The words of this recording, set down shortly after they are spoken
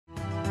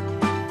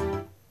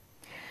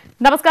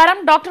നമസ്കാരം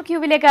ഡോക്ടർ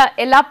ക്യൂവിലേക്ക്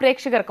എല്ലാ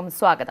പ്രേക്ഷകർക്കും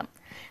സ്വാഗതം.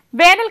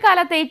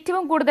 വേനൽക്കാലത്ത്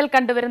ഏറ്റവും കൂടുതൽ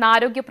കണ്ടുവരുന്ന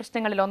ആരോഗ്യ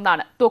പ്രശ്നങ്ങളിൽ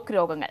ഒന്നാണ് ത്വക്ക്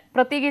രോഗങ്ങൾ,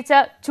 പ്രത്യേകിച്ച്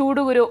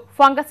ചൂടുകുരു,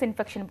 ഫംഗസ്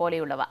ഇൻഫെക്ഷൻ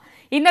പോലെയുള്ളവ.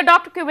 ഇന്ന്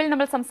ഡോക്ടർ ക്യൂവിൽ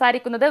നമ്മൾ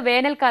സംസാരിക്കുന്നത്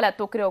വേനൽക്കാല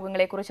ത്വക്ക്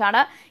രോഗങ്ങളെ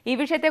കുറിച്ചാണ്. ഈ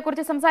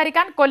വിഷയത്തെക്കുറിച്ച്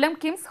സംസാരിക്കാൻ കൊല്ലം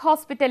കിംസ്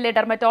ഹോസ്പിറ്റലിലെ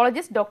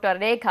ഡെർമറ്റോളജിസ്റ്റ് ഡോക്ടർ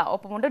രേഖ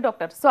ഒപ്പമുണ്ട്.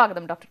 ഡോക്ടർ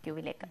സ്വാഗതം ഡോക്ടർ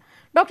ക്യൂവിലേക്ക്.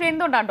 ഡോക്ടർ,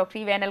 എന്തുകൊണ്ടാണ് ഡോക്ടർ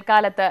ഈ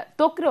വേനൽക്കാലത്ത്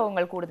ത്വക്ക്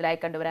രോഗങ്ങൾ കൂടുതലായി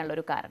കണ്ടുവരാനുള്ള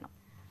ഒരു കാരണം?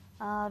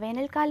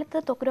 വേനൽക്കാലത്ത്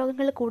ത്വക്ക്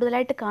രോഗങ്ങൾ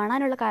കൂടുതലായിട്ട്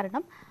കാണാനുള്ള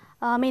കാരണം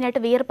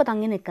മെയിനായിട്ട് വിയർപ്പ്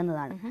തങ്ങി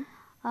നിൽക്കുന്നതാണ്.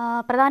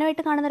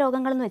 പ്രധാനമായിട്ട് കാണുന്ന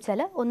രോഗങ്ങളെന്ന് വെച്ചാൽ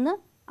ഒന്ന്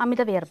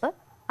അമിത വിയർപ്പ്,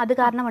 അത്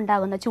കാരണം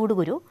ഉണ്ടാകുന്ന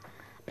ചൂടുകുരു,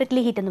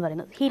 പ്രിക്ലി ഹീറ്റ് എന്ന്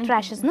പറയുന്നത്, ഹീറ്റ്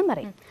റാഷസ് എന്നും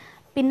പറയും.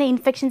 പിന്നെ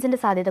ഇൻഫെക്ഷൻസിൻ്റെ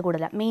സാധ്യത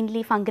കൂടുതലാണ്,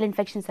 മെയിൻലി ഫംഗൽ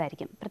ഇൻഫെക്ഷൻസ്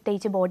ആയിരിക്കും.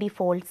 പ്രത്യേകിച്ച് ബോഡി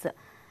ഫോൾസ്,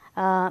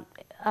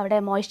 അവിടെ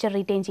മോയ്സ്ചർ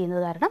റീറ്റെയിൻ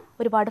ചെയ്യുന്നത് കാരണം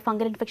ഒരുപാട്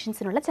ഫംഗൽ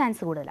ഇൻഫെക്ഷൻസിനുള്ള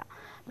ചാൻസ് കൂടുതലാണ്.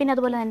 പിന്നെ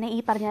അതുപോലെ തന്നെ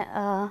ഈ പറഞ്ഞ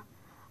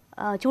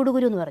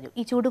ചൂടുകുരു എന്ന് പറഞ്ഞു,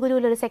 ഈ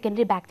ചൂടുകുരുവിൽ ഒരു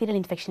സെക്കൻഡറി ബാക്ടീരിയൽ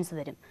ഇൻഫെക്ഷൻസ്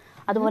വരും.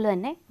 അതുപോലെ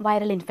തന്നെ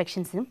വൈറൽ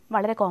ഇൻഫെക്ഷൻസിനും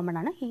വളരെ കോമൺ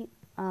ആണ് ഈ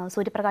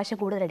സൂര്യപ്രകാശം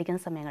കൂടുതലടിക്കുന്ന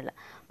സമയങ്ങളിൽ,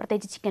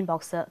 പ്രത്യേകിച്ച് ചിക്കൻ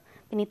ബോക്സ്,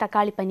 പിന്നെ ഈ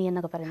തക്കാളിപ്പനി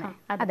എന്നൊക്കെ പറയുന്നത്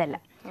അതല്ല.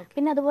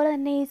 പിന്നെ അതുപോലെ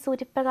തന്നെ ഈ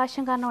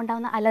സൂര്യപ്രകാശം കാരണം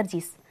ഉണ്ടാകുന്ന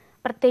അലർജീസ്,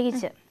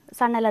 പ്രത്യേകിച്ച്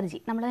സൺ അലർജി,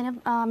 നമ്മളതിന്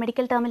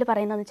മെഡിക്കൽ ടേമിൽ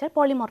പറയുന്നതെന്ന് വെച്ചാൽ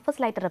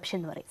പോളിമോർഫസ് ലൈറ്റ് എറപ്ഷൻ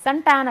എന്ന് പറയും. സൺ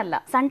ടാൻ അല്ല,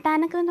 സൺ ടാൻ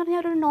ഒക്കെ എന്ന്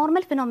പറഞ്ഞാൽ ഒരു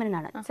നോർമൽ ഫിനോമിനൻ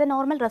ആണ്. It's A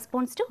normal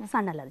response to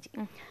sun allergy.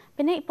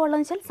 പിന്നെ ഇപ്പോൾ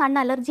ഉള്ളതെന്ന് വെച്ചാൽ സൺ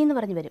അലർജി എന്ന്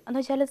പറഞ്ഞു വരും. എന്ന്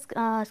വെച്ചാൽ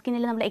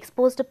സ്കിന്നിൽ നമ്മൾ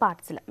എക്സ്പോസ്ഡ്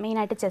പാർട്സിൽ,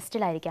 മെയിനായിട്ട്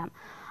ചെസ്റ്റിലായിരിക്കാം,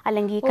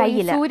 അല്ലെങ്കിൽ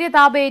കയ്യിൽ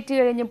സൂര്യതാപേറ്റ്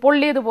കഴിഞ്ഞ്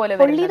പൊള്ളിയതുപോലെ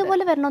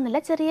വരണമെന്നില്ല,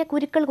 ചെറിയ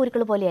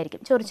കുരുക്കൾ പോലെ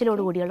ആയിരിക്കും,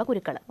 ചൊറിച്ചിലോട് കൂടിയുള്ള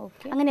കുരുക്കൾ.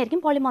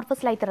 അങ്ങനെയായിരിക്കും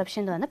പോളിമോർഫസ് ലൈറ്റ്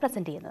എറപ്ഷൻ എന്ന് പറഞ്ഞ്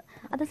പ്രസന്റ് ചെയ്യുന്നത്.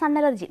 അത് സൺ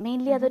അലർജി,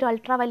 മെയിൻലി അതൊരു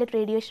അൾട്രാ വയലറ്റ്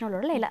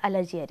റേഡിയേഷനുള്ള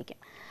അലർജി ആയിരിക്കും.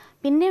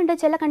 പിന്നെയുണ്ട്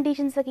ചില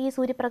കണ്ടീഷൻസൊക്കെ ഈ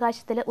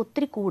സൂര്യപ്രകാശത്തിൽ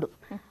ഒത്തിരി കൂടും,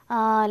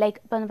 ലൈക്ക്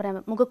ഇപ്പം എന്താ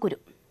പറയുക, മുഖക്കുരു,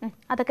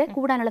 അതൊക്കെ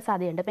കൂടാനുള്ള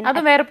സാധ്യതയുണ്ട്. പിന്നെ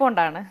അത്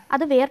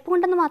വേർപ്പ്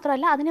കൊണ്ടെന്ന്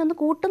മാത്രമല്ല, അതിനെ ഒന്ന്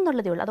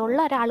കൂട്ടുന്നുള്ളതേ ഉള്ളൂ. അതുള്ള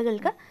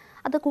ഒരാളുകൾക്ക്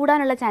അത്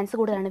കൂടാനുള്ള ചാൻസ്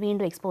കൂടുതലാണ്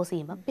വീണ്ടും എക്സ്പോസ്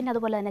ചെയ്യുമ്പോൾ. പിന്നെ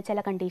അതുപോലെ തന്നെ ചില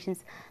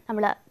കണ്ടീഷൻസ്,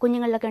 നമ്മൾ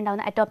കുഞ്ഞുങ്ങളിലൊക്കെ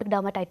ഉണ്ടാകുന്ന അറ്റോപിക്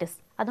ഡെർമറ്റൈറ്റിസ്,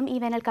 അതും ഈ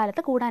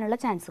വേനൽക്കാലത്ത് കൂടാനുള്ള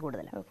ചാൻസ്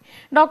കൂടുതലാണ്.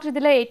 ഡോക്ടർ,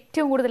 ഇതിൽ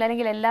ഏറ്റവും കൂടുതൽ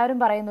അല്ലെങ്കിൽ എല്ലാവരും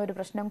പറയുന്ന ഒരു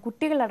പ്രശ്നം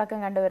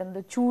കുട്ടികളടക്കം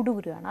കണ്ടുവരുന്നത്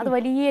ചൂടുകുരുവാണ്. അത്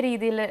വലിയ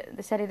രീതിയിൽ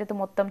ശരീരത്ത്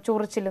മൊത്തം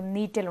ചൊറിച്ചിലും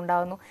നീറ്റലും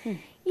ഉണ്ടാകുന്നു.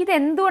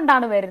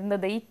 ഇതെന്തുകൊണ്ടാണ്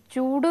വരുന്നത്? ഈ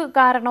ചൂട്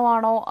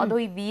കാരണമാണോ അതോ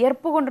ഈ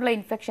വിയർപ്പ് കൊണ്ടുള്ള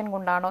ഇൻഫെക്ഷൻ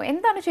കൊണ്ടാണോ?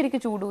 എന്താണ്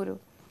ശരിക്കും ചൂടുകുരു?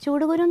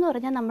 ചൂടുകുരു എന്ന്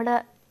പറഞ്ഞാൽ നമ്മുടെ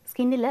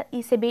സ്കിന്നിൽ ഈ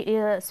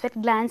സ്വെറ്റ്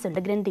ഗ്ലാൻസ് ഉണ്ട്,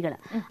 ഗ്രന്ഥികൾ.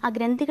 ആ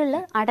ഗ്രന്ഥികളിൽ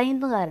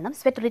അടയുന്ന കാരണം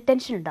സ്വെറ്റ്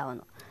റിറ്റൻഷൻ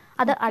ഉണ്ടാകുന്നു.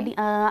 അത്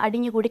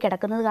അടിഞ്ഞുകൂടി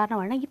കിടക്കുന്നത്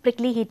കാരണമാണ് ഈ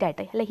പ്രിക്ലി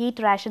ഹീറ്റായിട്ട് അല്ലെ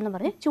ഹീറ്റ് റാഷ് എന്ന്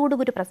പറഞ്ഞ്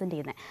ചൂടുകുരു പ്രസൻറ്റ്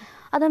ചെയ്യുന്നത്.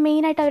 അത്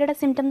മെയിനായിട്ട് അവരുടെ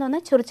സിംറ്റം എന്ന്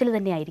പറഞ്ഞാൽ ചൊറിച്ചിൽ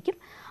തന്നെയായിരിക്കും.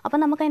 അപ്പോൾ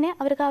നമുക്ക് തന്നെ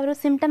അവർക്ക് ആ ഒരു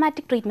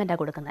സിംറ്റമാറ്റിക്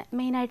ട്രീറ്റ്മെൻറ്റാണ് കൊടുക്കുന്നത്.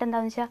 മെയിനായിട്ട്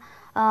എന്താണെന്ന് വെച്ചാൽ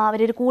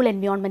അവരൊരു കൂൾ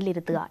എൻവയോൺമെൻറ്റിൽ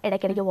ഇരുത്തുക,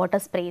 ഇടയ്ക്കിടയ്ക്ക്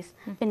വാട്ടർ സ്പ്രേസ്,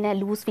 പിന്നെ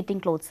loose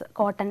fitting clothes,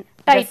 cotton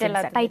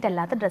tight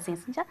അല്ലാത്ത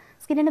ഡ്രസ്സിങ്സ്, വെച്ചാൽ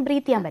സ്കിന്നിന്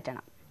ബ്രീത്ത് ചെയ്യാൻ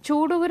പറ്റണം.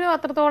 ചൂടുകുരു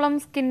അത്രത്തോളം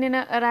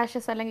സ്കിന്നിന്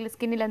റാഷസ് അല്ലെങ്കിൽ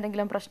സ്കിന്നിൽ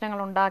എന്തെങ്കിലും പ്രശ്നങ്ങൾ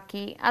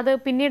ഉണ്ടാക്കി അത്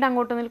പിന്നീട്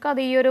അങ്ങോട്ട് നിൽക്കും. അത്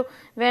ഈ ഒരു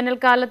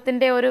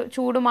വേനൽക്കാലത്തിന്റെ ഒരു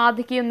ചൂടും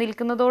ആധിക്യം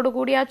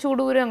നിൽക്കുന്നതോടുകൂടി ആ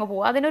ചൂടുകുരു അങ്ങ്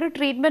പോകും. അതിനൊരു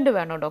ട്രീറ്റ്മെന്റ്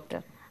വേണോ ഡോക്ടർ?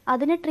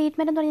 അതിന്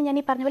ട്രീറ്റ്മെന്റ് എന്ന് പറഞ്ഞാൽ ഞാൻ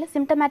ഈ പറഞ്ഞ പോലെ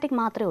സിംറ്റമാറ്റിക്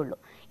മാത്രമേ ഉള്ളൂ.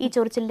 ഈ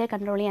ചൊറിച്ചിലിനെ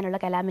കൺട്രോൾ ചെയ്യാനുള്ള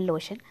കലാമിൻ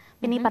ലോഷൻ,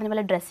 പിന്നെ ഈ പറഞ്ഞ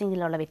പോലെ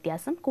ഡ്രസ്സിങ്ങിലുള്ള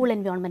വ്യത്യാസം, കൂൾ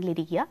എൻവയോൺമെന്റിൽ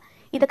ഇരിക്കുക,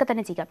 ഇതൊക്കെ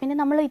തന്നെ ചെയ്യുക. പിന്നെ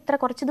നമ്മൾ ഇത്ര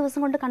കുറച്ച്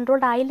ദിവസം കൊണ്ട്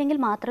കൺട്രോൾഡ് ആയില്ലെങ്കിൽ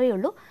മാത്രമേ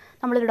ഉള്ളൂ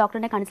നമ്മളൊരു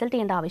ഡോക്ടറിനെ കൺസൾട്ട്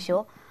ചെയ്യേണ്ട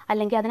ആവശ്യമോ,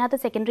 അല്ലെങ്കിൽ അതിനകത്ത്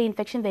സെക്കൻഡറി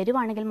ഇൻഫെക്ഷൻ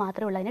വരുവാണെങ്കിൽ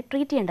മാത്രമേ ഉള്ളൂ അതിനെ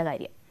ട്രീറ്റ് ചെയ്യേണ്ട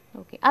കാര്യം.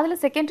 ഓക്കെ, അതിൽ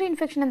സെക്കൻഡറി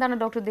ഇൻഫെക്ഷൻ എന്താണ്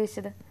ഡോക്ടർ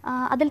ഉദ്ദേശിച്ചത്?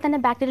 അതിൽ തന്നെ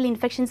ബാക്ടീരിയൽ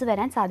ഇൻഫെക്ഷൻസ്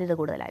വരാൻ സാധ്യത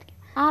കൂടുതലായിരിക്കും.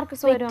 ആർക്ക്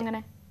വരും അങ്ങനെ?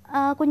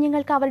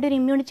 കുഞ്ഞുങ്ങൾക്ക് അവരുടെ ഒരു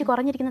ഇമ്മ്യൂണിറ്റി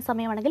കുറഞ്ഞിരിക്കുന്ന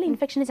സമയമാണെങ്കിൽ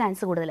ഇൻഫെക്ഷന്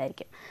ചാൻസ്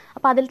കൂടുതലായിരിക്കും.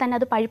 അപ്പോൾ അതിൽ തന്നെ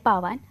അത്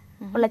പഴുപ്പാവാൻ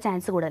ഉള്ള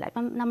ചാൻസ് കൂടുതലാണ്.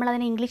 ഇപ്പം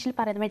നമ്മളതിനെ ഇംഗ്ലീഷിൽ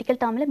പറയുന്നത് മെഡിക്കൽ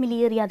ടേമിൽ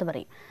മിലിയേറിയ എന്ന്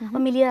പറയും.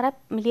 അപ്പം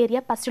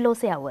മിലിയേറിയ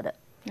പസ്റ്റുലോസ ആവും. അത്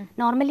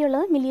നോർമലി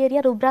ഉള്ളത്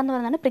മിലിയേറിയ റുബ്ര എന്ന്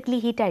പറയുന്നതാണ് പ്രിക്ലി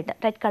ഹീറ്റായിട്ട്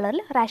റെഡ്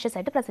കളറിൽ റാഷസ്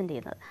ആയിട്ട് പ്രസന്റ്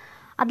ചെയ്യുന്നത്.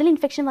 അതിൽ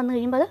ഇൻഫെക്ഷൻ വന്നു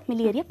കഴിയുമ്പോൾ അത്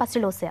മിലിയേറിയ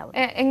പസ്റ്റുലോസ ആവും.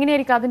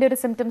 എങ്ങനെയായിരിക്കും അതിന്റെ ഒരു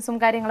സിംറ്റംസും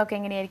കാര്യങ്ങളൊക്കെ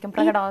എങ്ങനെയായിരിക്കും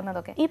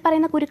പ്രകടമാകുന്നതൊക്കെ? ഈ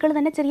പറയുന്ന കുരുക്കൾ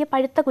തന്നെ ചെറിയ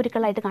പഴുത്ത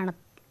കുരുക്കളായിട്ട് കാണും,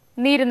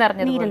 നീര്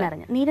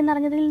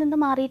നിറഞ്ഞതിൽ നിന്ന്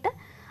മാറിയിട്ട്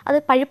അത്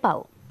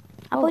പഴുപ്പാവും.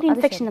 അപ്പോൾ ഒരു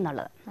ഇൻഫെക്ഷൻ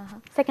എന്നുള്ളത്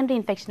സെക്കൻഡറി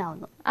ഇൻഫെക്ഷൻ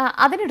ആവുന്നു.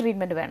 അതിന്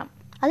ട്രീറ്റ്മെന്റ് വേണം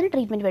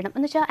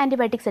എന്ന് വെച്ചാൽ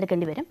ആന്റിബയോട്ടിക്സ്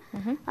എടുക്കേണ്ടി വരും.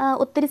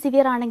 ഒത്തിരി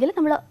സിവിയർ ആണെങ്കിൽ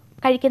നമ്മൾ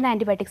കഴിക്കുന്ന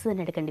ആന്റിബയോട്ടിക്സ്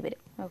തന്നെ എടുക്കേണ്ടി വരും.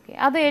 ഓക്കെ,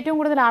 അത് ഏറ്റവും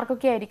കൂടുതൽ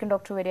ആർക്കൊക്കെ ആയിരിക്കും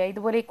ഡോക്ടർ വരിക?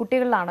 ഇതുപോലെ ഈ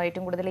കുട്ടികളിലാണോ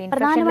ഏറ്റവും കൂടുതൽ?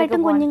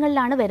 പ്രധാനമായിട്ടും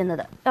കുഞ്ഞുങ്ങളിലാണ്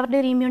വരുന്നത്. അവരുടെ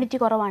ഒരു ഇമ്മ്യൂണിറ്റി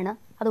കുറവാണ്,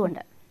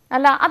 അതുകൊണ്ട്.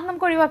 അല്ല, അത്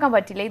നമുക്ക് ഒഴിവാക്കാൻ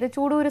പറ്റില്ല. ഇത്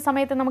ചൂടൊരു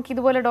സമയത്ത് നമുക്ക്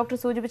ഇതുപോലെ ഡോക്ടർ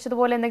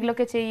സൂചിപ്പിച്ചതുപോലെ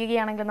എന്തെങ്കിലുമൊക്കെ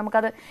ചെയ്യുകയാണെങ്കിൽ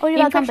നമുക്കത്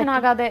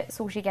ഒഴിവാക്കാതെ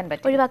സൂക്ഷിക്കാൻ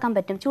പറ്റും, ഒഴിവാക്കാൻ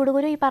പറ്റും.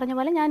 ചൂടുകുരു ഈ പറഞ്ഞ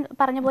പോലെ ഞാൻ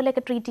പറഞ്ഞ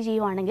പോലെയൊക്കെ ട്രീറ്റ്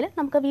ചെയ്യുവാണെങ്കിൽ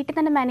നമുക്ക് വീട്ടിൽ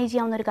തന്നെ മാനേജ്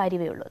ചെയ്യാവുന്ന ഒരു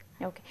കാര്യമേ ഉള്ളൂ.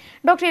 ഓക്കെ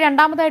ഡോക്ടർ,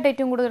 രണ്ടാമതായിട്ട്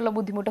ഏറ്റവും കൂടുതലുള്ള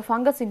ബുദ്ധിമുട്ട്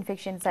ഫംഗസ്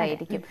ഇൻഫെക്ഷൻസ്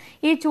ആയിരിക്കും.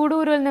 ഈ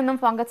ചൂടുകുരുവിൽ നിന്നും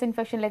ഫംഗസ്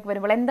ഇൻഫെക്ഷനിലേക്ക്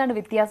വരുമ്പോൾ എന്താണ്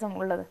വ്യത്യാസം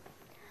ഉള്ളത്?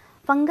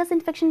 ഫംഗസ്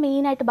ഇൻഫെക്ഷൻ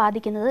മെയിനായിട്ട്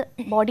ബാധിക്കുന്നത്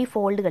ബോഡി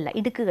ഫോൾഡുകളിൽ,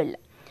 ഇടുക്കുകളിൽ,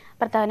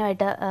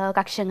 പ്രധാനമായിട്ട്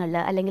കക്ഷങ്ങളിൽ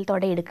അല്ലെങ്കിൽ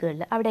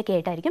തൊടയിടുക്കുകളിൽ, അവിടെയൊക്കെ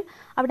ആയിട്ടായിരിക്കും.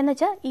 അവിടെ നിന്ന്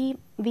വെച്ചാൽ ഈ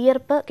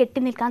വിയർപ്പ് കെട്ടി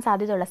നിൽക്കാൻ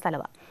സാധ്യതയുള്ള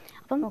സ്ഥലമാണ്.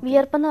 അപ്പം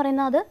വിയർപ്പ് എന്ന്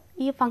പറയുന്നത്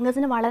ഈ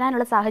ഫംഗസിന്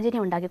വളരാനുള്ള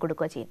സാഹചര്യം ഉണ്ടാക്കി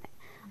കൊടുക്കുക ചെയ്യുന്നത്.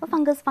 അപ്പോൾ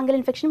ഫംഗൽ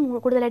ഇൻഫെക്ഷൻ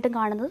കൂടുതലായിട്ടും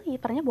കാണുന്നത് ഈ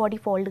പറഞ്ഞ ബോഡി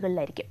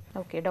ഫോൾഡുകളിലായിരിക്കും.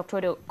 ഓക്കെ ഡോക്ടർ,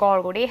 ഒരു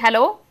കോൾ കൂടി.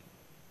 ഹലോ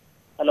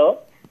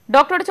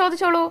ഡോക്ടറോട്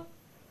ചോദിച്ചോളൂ.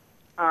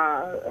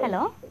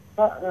 ഹലോ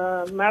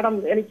മാഡം,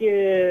 എനിക്ക്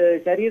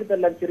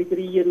ശരീരത്തെല്ലാം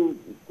ചെറിയൊരു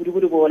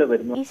കുരുകുരു പോലെ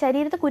വരുന്നു. ഈ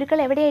ശരീരത്തെ കുരുക്കൾ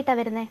എവിടെയായിട്ടാ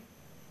വരുന്നത്?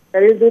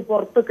 ശരീരത്തിൽ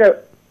പുറത്തൊക്കെ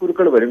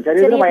കുരുക്കൾ വരും.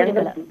 ശരീരത്തിൽ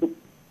ഭയങ്കര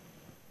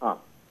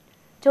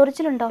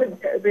ചൊറിച്ചിലുണ്ടോ?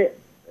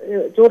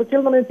 ചൊറിച്ചിൽ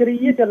എന്ന് പറഞ്ഞാൽ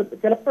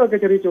ചിലപ്പോഴൊക്കെ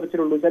ചെറിയ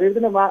ചൊറിച്ചിലുള്ളൂ.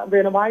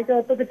 ശരീരത്തിന്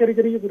വായിക്കകത്തൊക്കെ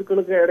ചെറിയ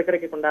കുരുക്കളൊക്കെ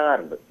ഇടയ്ക്കിടയ്ക്ക്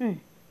ഉണ്ടാകാറുണ്ട്.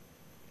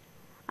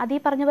 അത് ഈ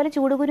പറഞ്ഞ പോലെ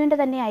ചൂടുകുരുവിന്റെ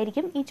തന്നെ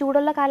ആയിരിക്കും. ഈ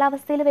ചൂടുള്ള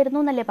കാലാവസ്ഥയിൽ വരുന്നു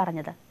എന്നല്ലേ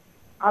പറഞ്ഞത്?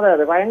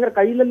 അതെ, ഭയങ്കര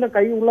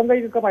ഉള്ളം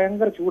കൈക്കൊക്കെ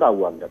ഭയങ്കര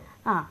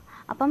ചൂടാവുക.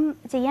 അപ്പം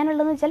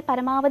ചെയ്യാനുള്ളതെന്ന് വെച്ചാൽ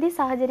പരമാവധി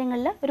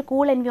സാഹചര്യങ്ങളിൽ ഒരു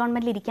കൂൾ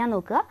എൻവയോൺമെന്റിൽ ഇരിക്കാൻ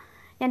നോക്കുക.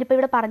 ഞാനിപ്പോൾ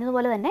ഇവിടെ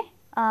പറഞ്ഞതുപോലെ തന്നെ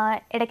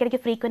ഇടയ്ക്കിടയ്ക്ക്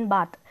ഫ്രീക്വൻറ്റ്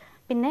ബാത്ത്,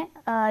 പിന്നെ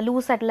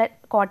ലൂസായിട്ടുള്ള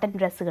കോട്ടൺ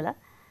ഡ്രസ്സുകൾ,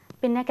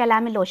 പിന്നെ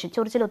കലാമിൻ ലോഷൻ.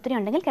 ചൊറിച്ചിൽ ഒത്തിരി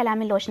ഉണ്ടെങ്കിൽ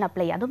കലാമിൻ ലോഷൻ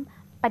അപ്ലൈ ചെയ്യുക. അതും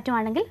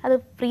പറ്റുവാണെങ്കിൽ അത്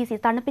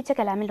തണുപ്പിച്ച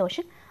കലാമിൻ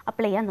ലോഷൻ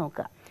അപ്ലൈ ചെയ്യാൻ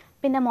നോക്കുക.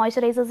 പിന്നെ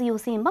മോയ്സ്ചറൈസേഴ്സ്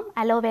യൂസ് ചെയ്യുമ്പം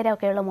അലോവേര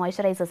ഒക്കെയുള്ള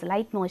മോയ്സ്ചറൈസേഴ്സ്,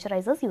 ലൈറ്റ്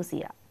മോയ്സ്ചറൈസേഴ്സ് യൂസ്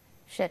ചെയ്യുക.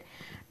 ശരി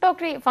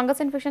ഡോക്ടർ, ഈ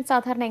ഫംഗസ് ഇൻഫെക്ഷൻ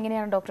സാധാരണ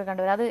എങ്ങനെയാണ് ഡോക്ടർ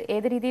കണ്ടുവരുന്നത്? അത്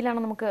ഏത് രീതിയിലാണ്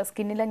നമുക്ക്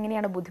സ്കിന്നിൽ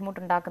എങ്ങനെയാണ്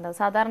ബുദ്ധിമുട്ടുണ്ടാക്കുന്നത്?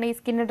 സാധാരണ ഈ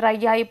സ്കിന്ന് ഡ്രൈ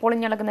ആയി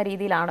പൊളിഞ്ഞിളക്കുന്ന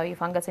രീതിയിലാണോ ഈ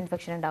ഫംഗസ്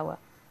ഇൻഫെക്ഷൻ ഉണ്ടാവുക?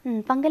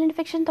 ഫംഗൽ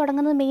ഇൻഫെക്ഷൻ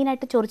തുടങ്ങുന്നത്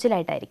മെയിനായിട്ട്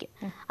ചൊറിച്ചിലായിട്ടായിരിക്കും.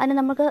 അതിന്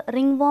നമുക്ക്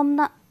റിംഗ് വോം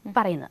എന്ന്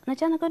പറയുന്നത് എന്ന്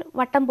വെച്ചാൽ നമുക്കൊരു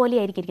വട്ടം പോലെ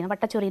ആയിരിക്കും ഇരിക്കുന്നത്,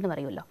 വട്ടച്ചൊറി എന്ന്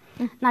പറയുമല്ലോ.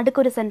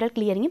 നടുക്കൊരു സെൻട്രൽ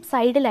ക്ലിയറിങ്ങും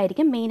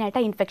സൈഡിലായിരിക്കും മെയിനായിട്ട്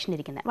ആ ഇൻഫെക്ഷൻ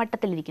ഇരിക്കുന്നത്.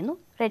 വട്ടത്തിലിരിക്കുന്നു,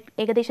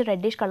 ഏകദേശം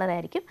റെഡിഷ്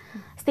കളറായിരിക്കും.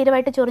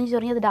 സ്ഥിരമായിട്ട്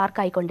ചൊറിഞ്ഞ് അത്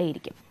ഡാർക്ക്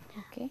ആയിക്കൊണ്ടേയിരിക്കും.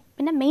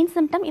 പിന്നെ മെയിൻ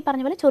സിംറ്റം ഈ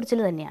പറഞ്ഞ പോലെ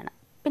ചൊറിച്ചിൽ തന്നെയാണ്.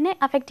 പിന്നെ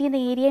അഫക്റ്റ് ചെയ്യുന്ന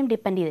ഏരിയയും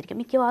ഡിപ്പെൻഡ് ചെയ്തിരിക്കും.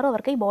 മിക്കവാറും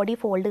അവർക്ക് ഈ ബോഡി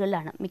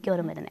ഫോൾഡുകളിലാണ്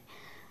മിക്കവാറും വരുന്നത്.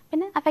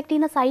 പിന്നെ അഫക്റ്റ്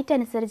ചെയ്യുന്ന സൈറ്റ്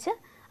അനുസരിച്ച്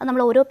അത്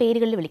നമ്മൾ ഓരോ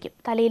പേരുകളിൽ വിളിക്കും.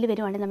 തലയിൽ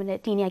വരുവാണെങ്കിൽ നമ്മൾ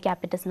ടീനിയ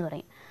ക്യാപിറ്റസ് എന്ന്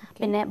പറയും.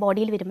 പിന്നെ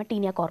ബോഡിയിൽ വരുമ്പോൾ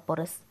ടീനിയ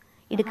കോർപ്പോറസ്,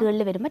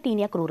 ഇടുക്കുകളിൽ വരുമ്പോൾ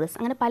ടീനിയ ക്രൂറസ്,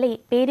 അങ്ങനെ പല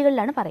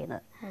പേരുകളിലാണ്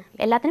പറയുന്നത്.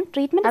 എല്ലാത്തിനും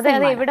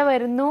ട്രീറ്റ്മെന്റ് എവിടെ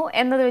വരുന്നു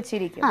എന്നത്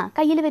വെച്ചിരിക്കും.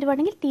 കയ്യിൽ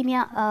വരുവാണെങ്കിൽ ടീനിയ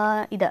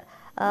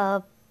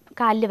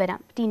കാലിൽ വരാം,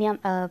 ടീനിയ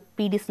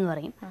പീഡിസ് എന്ന്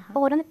പറയും.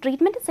 അപ്പോൾ ഓരോന്ന്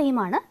ട്രീറ്റ്മെന്റ് സെയിം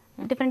ആണ്,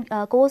 ഡിഫറെന്റ്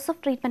കോഴ്സ് ഓഫ്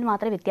ട്രീറ്റ്മെന്റ്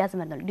മാത്രമേ വ്യത്യാസം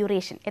വരുന്നുള്ളൂ.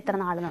 ഡ്യൂറേഷൻ എത്ര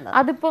നാളെന്നുള്ളത്.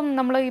 അതിപ്പം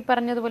നമ്മൾ ഈ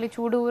പറഞ്ഞതുപോലെ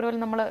ചൂടുകൂരൽ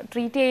നമ്മൾ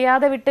ട്രീറ്റ്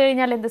ചെയ്യാതെ വിട്ട്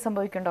കഴിഞ്ഞാൽ എന്ത്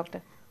സംഭവിക്കും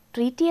ഡോക്ടർ?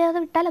 ട്രീറ്റ് ചെയ്യാതെ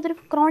വിട്ടാൽ അതൊരു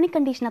ക്രോണിക്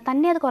കണ്ടീഷനാണ്,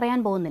 തന്നെ അത് കുറയാൻ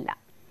പോകുന്നില്ല.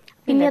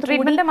 പിന്നെ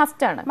ട്രീറ്റ്മെന്റ്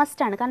മസ്റ്റാണ്.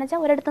 കാരണം വെച്ചാൽ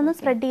ഒരിടത്തുനിന്ന്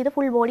സ്പ്രെഡ് ചെയ്ത്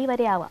ഫുൾ ബോഡി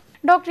വരെ ആവാം.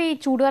 ഡോക്ടർ, ഈ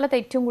ചൂടുകാലത്ത്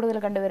ഏറ്റവും കൂടുതൽ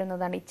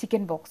കണ്ടുവരുന്നതാണ് ഈ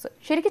ചിക്കൻ ബോക്സ്.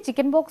 ശരിക്കും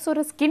ചിക്കൻ ബോക്സ്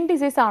ഒരു സ്കിൻ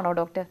ഡിസീസ് ആണോ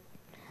doctor?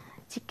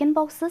 Chicken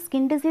box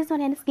skin disease എന്ന്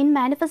പറഞ്ഞാൽ സ്കിൻ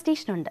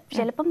മാനിഫെസ്റ്റേഷൻ ഉണ്ട്.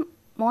 ചിലപ്പം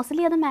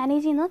മോസ്റ്റ്ലി അത്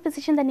മാനേജ് ചെയ്യുന്നത്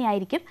ഫിസിഷ്യൻ തന്നെ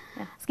ആയിരിക്കും.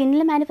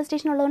 സ്കിന്നിൽ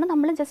മാനിഫെസ്റ്റേഷൻ ഉള്ളതുകൊണ്ട്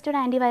നമ്മൾ ജസ്റ്റ് ഒരു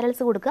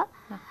ആന്റിവൈറൽസ് കൊടുക്കുക,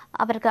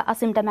 അവർക്ക്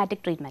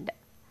അസിംറ്റമാറ്റിക് ട്രീറ്റ്മെന്റ്,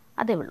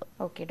 അതേ ഉള്ളൂ.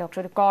 ഓക്കെ ഡോക്ടർ,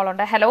 ഒരു കോൾ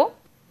ഉണ്ട്. ഹലോ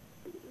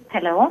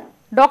ഹലോ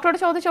ഡോക്ടറോട്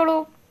ചോദിച്ചോളൂ.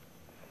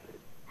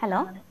 Hello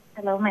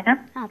hello madam.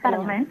 Hello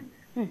ma'am.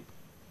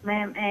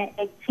 മാം,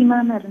 എക്സിമ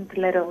എന്ന്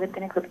പറഞ്ഞിട്ടുള്ള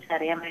രോഗത്തിനെ കുറിച്ച്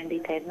അറിയാൻ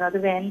വേണ്ടിയിട്ടായിരുന്നു. അത്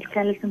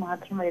വേനൽക്കാലത്ത്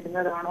മാത്രം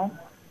വരുന്നതാണോ?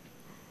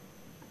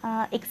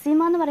 എക്സിമ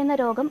എന്ന് പറയുന്ന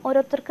രോഗം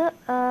ഓരോരുത്തർക്ക്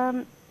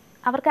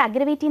അവർക്ക്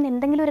അഗ്രവേറ്റ് ചെയ്യുന്ന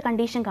എന്തെങ്കിലും ഒരു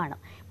കണ്ടീഷൻ കാണും.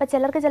 ഇപ്പോൾ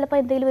ചിലർക്ക് ചിലപ്പോൾ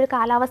എന്തെങ്കിലും ഒരു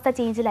കാലാവസ്ഥ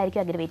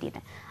ചേഞ്ചിലായിരിക്കും അഗ്രവേറ്റ്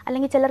ചെയ്യുന്നത്,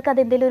 അല്ലെങ്കിൽ ചിലർക്ക് അത്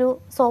എന്തെങ്കിലും ഒരു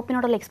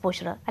സോപ്പിനോടുള്ള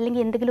എക്സ്പോഷർ,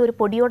 അല്ലെങ്കിൽ എന്തെങ്കിലും ഒരു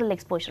പൊടിയോടുള്ള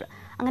എക്സ്പോഷർ,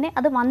 അങ്ങനെ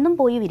അത് വന്നും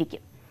പോയി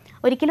ഇരിക്കും.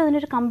 ഒരിക്കലും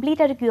അതിനൊരു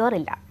കംപ്ലീറ്റ് ഒരു ക്യൂർ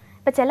ഇല്ല.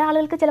 ഇപ്പോൾ ചില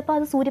ആളുകൾക്ക് ചിലപ്പോൾ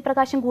അത്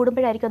സൂര്യപ്രകാശം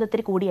കൂടുമ്പോഴായിരിക്കും അത്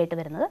ഒത്തിരി കൂടിയായിട്ട്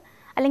വരുന്നത്,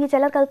 അല്ലെങ്കിൽ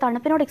ചിലർക്ക് അത്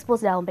തണുപ്പിനോട്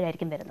എക്സ്പോസ്ഡ്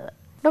ആകുമ്പോഴായിരിക്കും വരുന്നത്.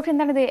 ഡോക്ടർ,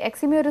 എന്താണ് ഇത്?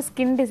 എക്സിമ ഒരു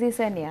സ്കിൻ ഡിസീസ്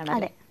തന്നെയാണ്.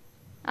 അതെ.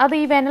 അത്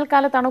ഈ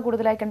വേനൽക്കാലത്താണോ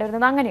കൂടുതലായി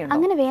കണ്ടുവരുന്നത്? അങ്ങനെയുണ്ട്?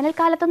 അങ്ങനെ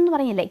വേനൽക്കാലത്തൊന്നും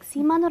പറയുന്നില്ല.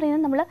 എക്സീമ എന്ന്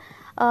പറയുന്നത് നമ്മൾ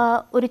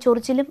ഒരു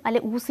ചൊറിച്ചിലും അല്ലെ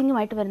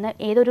ഊസിങ്ങുമായിട്ട് വരുന്ന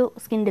ഏതൊരു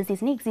സ്കിൻ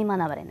ഡിസീസിന് എക്സീമ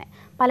എന്നാണ് പറയുന്നത്.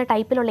 പല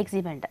ടൈപ്പിലുള്ള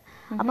എക്സീമ ഉണ്ട്.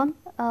 അപ്പം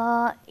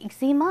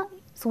എക്സീമ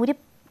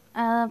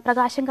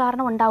പ്രകാശം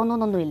കാരണം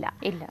ഉണ്ടാവുന്നൊന്നുമില്ല.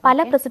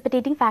 പല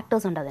പ്രസിപ്പിറ്റേറ്റിംഗ്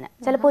ഫാക്ടേഴ്സ് ഉണ്ട് അതിന്.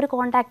 ചിലപ്പോൾ ഒരു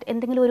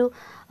എന്തെങ്കിലും ഒരു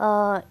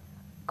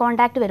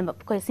കോണ്ടാക്ട്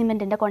വരുമ്പോൾ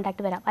സിമെന്റിന്റെ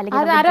കോണ്ടാക്ട് വരാം,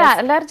 അല്ലെങ്കിൽ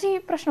അലർജി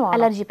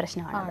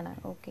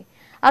പ്രശ്നമാണ്.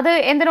 അത്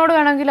എന്തിനോട്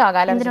വേണമെങ്കിലും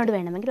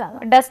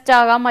ആകാം, ഡസ്റ്റ്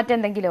ആകാം,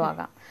 മറ്റെന്തെങ്കിലും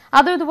ആകാം.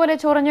 അതും ഇതുപോലെ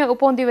ചൊറിഞ്ഞ്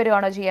പൊന്തി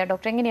വരുവാണോ ചെയ്യുക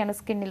ഡോക്ടർ? എങ്ങനെയാണ്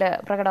സ്കിന്നിൽ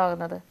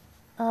പ്രകടമാകുന്നത്?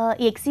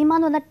 എക്സീമ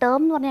എന്ന് പറഞ്ഞ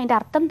ടേം എന്ന് പറഞ്ഞാൽ അതിന്റെ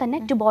അർത്ഥം തന്നെ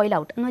ടു ബോയിൽ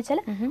ഔട്ട് എന്ന് വെച്ചാൽ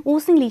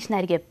ഊസിങ് ലീഷൻ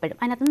ആയിരിക്കും എപ്പോഴും,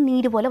 അതിനകത്ത്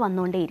നീര് പോലെ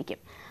വന്നുകൊണ്ടേയിരിക്കും.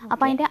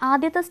 അപ്പോൾ അതിന്റെ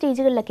ആദ്യത്തെ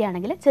സ്റ്റേജുകളിലൊക്കെ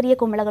ആണെങ്കിൽ ചെറിയ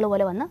കുമിളകൾ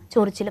പോലെ വന്ന്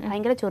ചൊറിച്ചിലും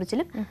ഭയങ്കര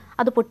ചൊറിച്ചിലും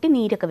അത് പൊട്ടി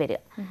നീരൊക്കെ വരിക.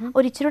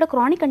 ഒരു ഇച്ചിരിയുടെ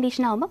ക്രോണിക്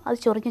കണ്ടീഷൻ ആകുമ്പോൾ അത്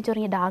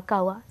ചൊറിഞ്ഞ് ഡാർക്ക്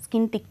ആവുക,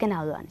 സ്കിൻ തിക്കൻ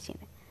ആവുകയാണ്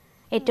ചെയ്യുന്നത്.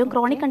 ഏറ്റവും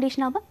ക്രോണിക്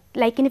കണ്ടീഷൻ ആകുമ്പോൾ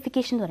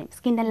ലൈക്കിനിഫിക്കേഷൻ എന്ന് പറയും,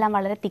 സ്കിന്നെല്ലാം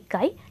വളരെ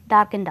തിക്കായി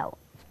ഡാർക്കൻഡ് ആവും.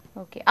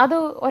 ഓക്കെ, അത്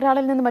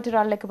ഒരാളിൽ നിന്ന്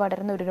മറ്റൊരാളിലേക്ക്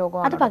പടരുന്ന ഒരു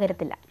രോഗമാണ്? അത്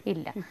പകരത്തില്ല.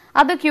 ഇല്ല,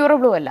 അത്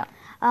ക്യൂറബിളും അല്ല,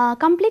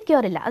 കംപ്ലീറ്റ്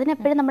ക്യൂർ ഇല്ല.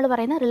 അതിനെപ്പോഴും നമ്മൾ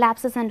പറയുന്ന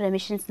റിലാപ്സസ് ആൻഡ്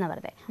റെമിഷൻസ് എന്ന്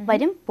പറയുന്നത്.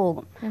 വരും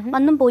പോകും,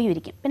 വന്നും പോയി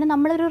ഇരിക്കും. പിന്നെ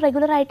നമ്മളൊരു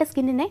റെഗുലറായിട്ട്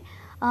സ്കിന്നിനെ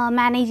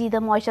മാനേജ് ചെയ്ത്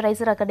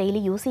മോയ്സ്ചറൈസറൊക്കെ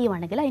ഡെയിലി യൂസ്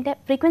ചെയ്യുവാണെങ്കിൽ അതിൻ്റെ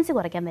ഫ്രീക്വൻസി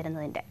കുറയ്ക്കാൻ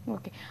വരുന്നതിൻ്റെ.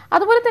 ഓക്കെ,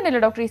 അതുപോലെ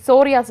തന്നെയല്ലേ ഡോക്ടർ ഈ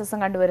സോറിയാസിസും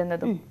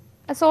കണ്ടുവരുന്നതും?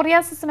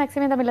 സോറിയാസിസും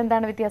എക്സിമയും തമ്മിൽ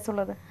എന്താണ്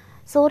വ്യത്യാസമുള്ളത്?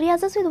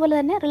 സോറിയാസിസും ഇതുപോലെ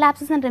തന്നെ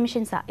റിലാപ്സസ് ആൻഡ്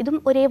റെമിഷൻസാണ്. ഇതും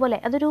ഒരേപോലെ,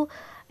 അതൊരു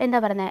എന്താ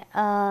പറയുന്നത്,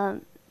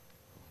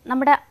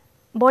 നമ്മുടെ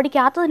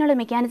ബോഡിക്കകത്ത് തന്നെയുള്ള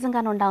മെക്കാനിസം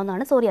കാരണം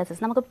ഉണ്ടാകുന്നതാണ് സോറിയാസിസ്.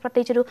 നമുക്ക്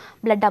പ്രത്യേകിച്ചൊരു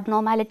ബ്ലഡ്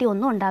അബ്നോർമാലിറ്റി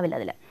ഒന്നും ഉണ്ടാവില്ല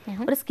അതിൽ.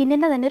 ഒരു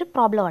സ്കിന്നിൻ്റെ തന്നെ ഒരു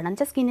പ്രോബ്ലമാണ്.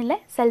 എന്നുവെച്ചാൽ സ്കിന്നിലെ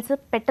സെൽസ്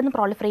പെട്ടെന്ന്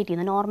പ്രോളിഫറേറ്റ്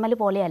ചെയ്യുന്നു, നോർമൽ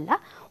പോലെയല്ല,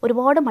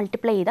 ഒരുപാട്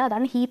മൾട്ടിപ്ലൈ ചെയ്ത്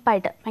അതാണ്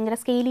ഹീപ്പായിട്ട് ഭയങ്കര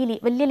സ്കെയിലി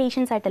വലിയ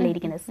ലീഷൻസ് ആയിട്ടല്ലേ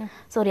ഇരിക്കുന്നത്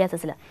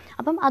സോറിയാസിസിൽ.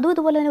 അപ്പം അതും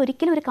ഇതുപോലെ തന്നെ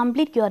ഒരിക്കലും ഒരു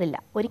കംപ്ലീറ്റ് ക്യൂർ ഇല്ല.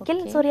 ഒരിക്കൽ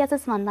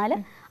സോറിയാസിസ് വന്നാൽ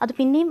അത്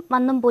പിന്നെയും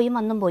വന്നും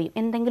പോയും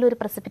എന്തെങ്കിലും ഒരു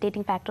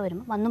പ്രസിപ്പിറ്റേറ്റിംഗ് ഫാക്ടർ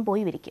വരുമ്പോൾ വന്നും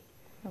പോയി ഇരിക്കും.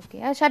 ഓക്കെ,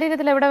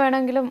 ശരീരത്തിൽ എവിടെ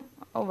വേണമെങ്കിലും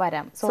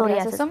വരാം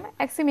സോറിയാസിസും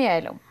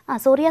എക്സിമയായാലും.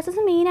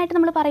 സോറിയാസിസ് മെയിനായിട്ട്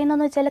നമ്മൾ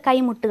പറയുന്നതെന്ന് വെച്ചാൽ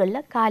കൈമുട്ടുകളിൽ,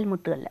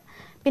 കാൽമുട്ടുകളിൽ,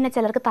 പിന്നെ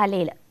ചിലർക്ക്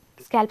തലയിൽ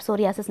സ്കാൽപ്പ്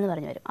സോറിയാസിസ് എന്ന്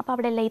പറഞ്ഞു വരും. അപ്പോൾ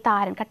അവിടെ എല്ലാം ഈ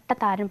കട്ട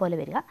താരൻ പോലെ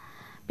വരിക.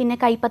 പിന്നെ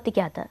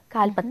കൈപ്പത്തിക്കകത്ത്,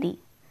 കാൽപ്പത്തി,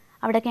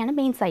 അവിടെയൊക്കെയാണ്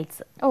മെയിൻ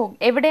സൈറ്റ്സ്.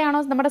 എവിടെയാണോ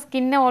നമ്മുടെ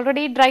സ്കിന്ന്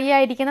ഓൾറെഡി ഡ്രൈ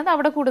ആയിരിക്കുന്നത്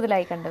അവിടെ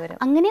കൂടുതലായി കണ്ടുവരും.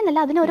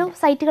 അങ്ങനെയെന്നല്ല, അതിനോരോ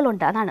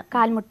സൈറ്റുകളുണ്ട്. അതാണ്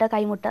കാൽമുട്ട്,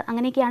 കൈമുട്ട്,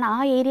 അങ്ങനെയൊക്കെയാണ് ആ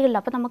ഏരിയകളിൽ.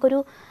 അപ്പോൾ നമുക്കൊരു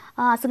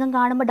അസുഖം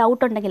കാണുമ്പോൾ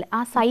ഡൗട്ട് ഉണ്ടെങ്കിൽ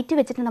ആ സൈറ്റ്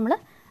വെച്ചിട്ട് നമ്മൾ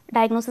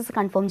ഡയഗ്നോസിസ്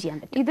കൺഫേം ചെയ്യാൻ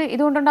പറ്റും.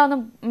 ഇതുകൊണ്ടുണ്ടാകുന്ന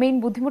മെയിൻ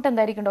ബുദ്ധിമുട്ട്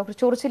എന്തായിരിക്കും ഡോക്ടർ?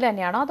 ചൊറിച്ചിൽ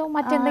തന്നെയാണോ അതോ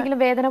മറ്റെന്തെങ്കിലും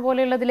വേദന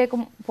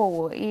പോലെയുള്ളതിലേക്കും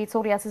പോവോ ഈ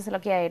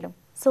സോറിയാസിസിലൊക്കെ ആയാലും?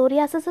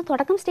 സോറിയാസിസ്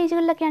തുടക്കം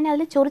സ്റ്റേജുകളിലൊക്കെ ആണെങ്കിൽ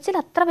അതിൽ ചൊറിച്ചിൽ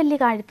അത്ര വലിയ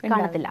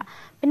കാണത്തില്ല.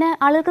 പിന്നെ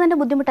ആളുകൾക്ക് തന്നെ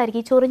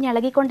ബുദ്ധിമുട്ടായിരിക്കും, ഈ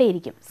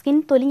ചൊറിഞ്ഞിളകിക്കൊണ്ടേയിരിക്കും, സ്കിൻ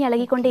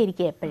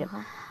തൊലിഞ്ഞിളകിക്കൊണ്ടേയിരിക്കും എപ്പോഴും.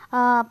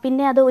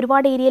 പിന്നെ അത്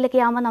ഒരുപാട് ഏരിയയിലൊക്കെ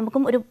ആകുമ്പോൾ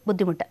നമുക്കും ഒരു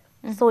ബുദ്ധിമുട്ട്,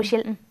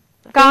 സോഷ്യൽ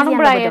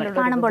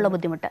കാണുമ്പോഴുള്ള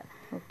ബുദ്ധിമുട്ട്.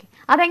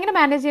 അതെങ്ങനെ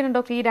മാനേജ് ചെയ്യണം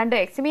ഡോക്ടർ? ഈ രണ്ട്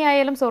എക്സിമി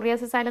ആയാലും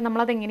സോറിയാസിസ് ആയാലും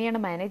നമ്മൾ അത്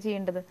എങ്ങനെയാണ് മാനേജ്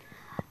ചെയ്യേണ്ടത്?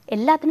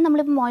 എല്ലാത്തിനും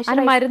നമ്മളിപ്പോൾ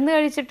മോയ്സ്ചറൈസർ മരുന്ന്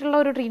കഴിച്ചിട്ടുള്ള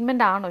ഒരു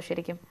ട്രീറ്റ്മെന്റ് ആണോ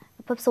ശരിക്കും?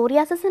 ഇപ്പോൾ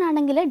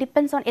സോറിയാസിസിനാണെങ്കിൽ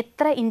ഡിപ്പെൻസ് ഓൺ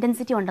എത്ര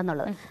ഇൻറ്റൻസിറ്റി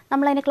ഉണ്ടെന്നുള്ളത്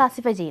നമ്മളതിനെ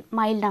ക്ലാസിഫൈ ചെയ്യും.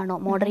 മൈൽഡ് ആണോ,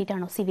 മോഡറേറ്റ്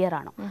ആണോ, സിവിയർ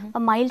ആണോ.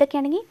 അപ്പം മൈൽഡ് ഒക്കെ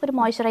ആണെങ്കിൽ ഒരു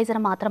മോയ്സ്ചറൈസർ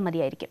മാത്രം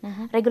മതിയായിരിക്കും,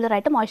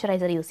 റെഗുലറായിട്ട്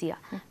മോയ്സ്ചറൈസർ യൂസ്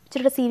ചെയ്യുക.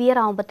 ഇച്ചിരി സിവിയർ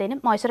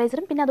ആകുമ്പോഴത്തേനും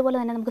മോയ്സ്ചറൈസറും പിന്നെ അതുപോലെ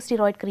തന്നെ നമുക്ക്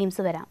സ്റ്റിറോയിഡ്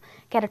ക്രീംസ് വരാം,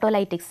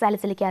 കെരട്ടോലൈറ്റിക്സ്,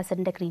 സാലിസിലിക്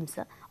ആസിഡിൻ്റെ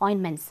ക്രീംസ്,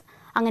 ഓയിൻമെൻറ്റ്സ്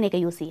അങ്ങനെയൊക്കെ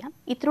യൂസ് ചെയ്യാം.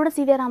 ഇത്തിലൂടെ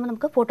സിവിയർ ആകുമ്പോൾ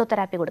നമുക്ക്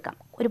ഫോട്ടോതെറാപ്പി കൊടുക്കാം.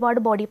 ഒരുപാട്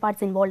ബോഡി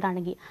പാർട്സ് ഇൻവോൾവ്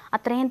ആണെങ്കിൽ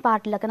അത്രയും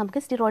പാർട്ടിലൊക്കെ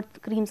നമുക്ക്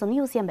സ്റ്റിറോയിഡ് ക്രീംസ് ഒന്നും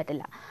യൂസ് ചെയ്യാൻ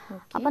പറ്റില്ല.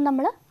 അപ്പം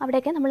നമ്മൾ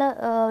അവിടെയൊക്കെ നമ്മൾ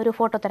ഒരു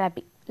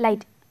ഫോട്ടോതെറാപ്പി,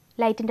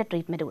 ലൈറ്റിൻ്റെ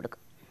ട്രീറ്റ്മെൻറ്റ് കൊടുക്കും.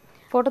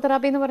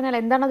 ഫോട്ടോതെറാപ്പി എന്ന് പറഞ്ഞാൽ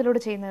എന്താണ് അതിലൂടെ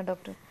ചെയ്യുന്നത്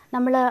ഡോക്ടർ?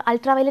 നമ്മൾ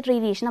അൾട്രാവയലറ്റ്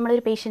റേഡിയേഷൻ,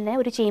 നമ്മളൊരു പേഷ്യൻറ്റിനെ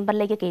ഒരു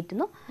ചേമ്പറിലേക്ക്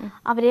കയറ്റുന്നു,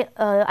 അവർ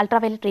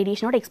അൾട്രാവയലറ്റ്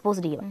റേഡിയേഷനോട്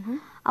എക്സ്പോസ് ചെയ്യും.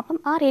 അപ്പം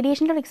ആ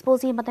റേഡിയേഷനോട്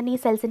എക്സ്പോസ് ചെയ്യുമ്പോൾ തന്നെ ഈ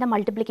സെൽസിൻ്റെ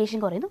മൾട്ടിപ്ലിക്കേഷൻ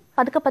കുറയുന്നു.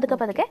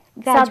 പതുക്കെ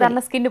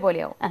സാധാരണ സ്കിന്ന്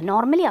പോലെയാവും.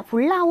 നോർമലി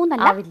ഫുൾ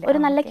ആവുന്നല്ല,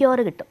 ഒരു നല്ല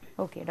ക്യൂർ കിട്ടും.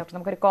 ഓക്കെ ഡോക്ടർ,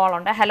 നമുക്കൊരു കോൾ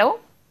ഉണ്ട്. ഹലോ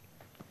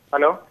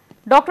ഹലോ,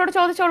 ഡോക്ടറോട്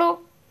ചോദിച്ചോളൂ.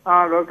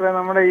 ഡോക്ടറെ,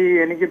 നമ്മുടെ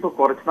എനിക്കിപ്പോ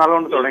കുറച്ച് നാൾ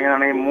കൊണ്ട്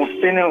തുടങ്ങിയതാണ് ഈ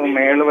മുട്ടിന്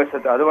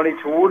മേളുവശത്ത്, അതുപോലെ ഈ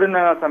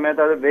ചൂടിന്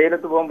സമയത്ത് അത്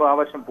വെയിലത്ത് പോകുമ്പോൾ ആ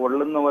വശം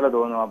പൊള്ളുന്ന പോലെ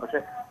തോന്നുക, പക്ഷെ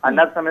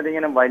അല്ലാത്ത സമയത്ത്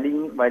ഇങ്ങനെ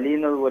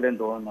വലിയുന്നത് പോലെയും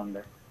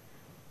തോന്നുന്നുണ്ട്.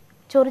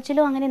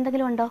 ചൊറിച്ചിലോ അങ്ങനെ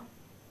എന്തെങ്കിലും ഉണ്ടോ?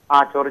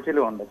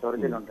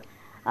 ചൊറിച്ചിലുണ്ട്.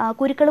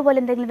 കുരുക്കൾ പോലെ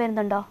എന്തെങ്കിലും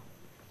വരുന്നുണ്ടോ?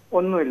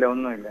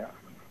 ഒന്നുമില്ല.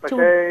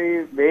 പക്ഷേ ഈ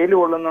വെയിൽ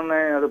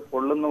കൊള്ളുന്നുണ്ടെ അത്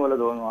പൊള്ളുന്ന പോലെ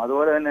തോന്നുന്നു.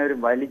 അതുപോലെ തന്നെ ഒരു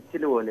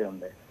വലിച്ചില്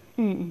പോലെയുണ്ട്.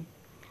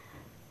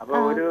 അപ്പൊ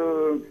ഒരു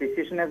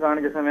ഫിസിഷ്യനെ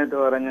കാണിച്ച സമയത്ത്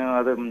പറഞ്ഞു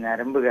അത്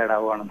ഞരമ്പ്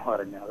കേടാവുകയാണെന്ന്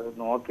പറഞ്ഞു. അത്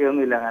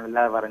നോക്കിയൊന്നുമില്ല,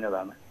 അങ്ങനല്ലാതെ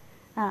പറഞ്ഞതാണ്.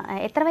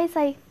 എത്ര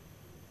വയസ്സായി?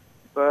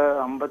 ഇപ്പൊ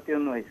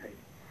 51 വയസ്സായി.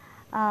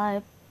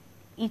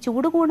 ഈ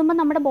ചൂട് കൂടുമ്പോൾ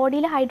നമ്മുടെ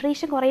ബോഡിയിൽ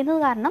ഹൈഡ്രേഷൻ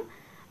കുറയുന്നത് കാരണം,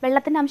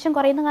 വെള്ളത്തിന്റെ അംശം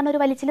കുറയുന്നത് കാരണം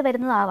ഒരു വലിച്ചിൽ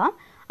വരുന്നതാവാം.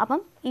 അപ്പം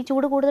ഈ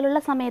ചൂട്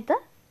കൂടുതലുള്ള സമയത്ത്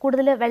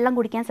കൂടുതൽ വെള്ളം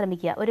കുടിക്കാൻ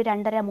ശ്രമിക്കുക. ഒരു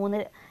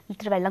 2.5-3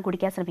 ലിറ്റർ വെള്ളം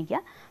കുടിക്കാൻ ശ്രമിക്കുക.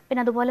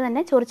 പിന്നെ അതുപോലെ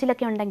തന്നെ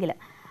ചൊറിച്ചിലൊക്കെ ഉണ്ടെങ്കിൽ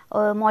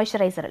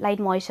moisturiser,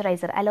 light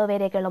moisturiser,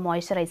 അലോവേരയൊക്കെയുള്ള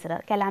moisturiser,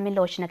 calamine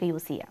ലോഷനൊക്കെ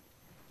use ചെയ്യുക.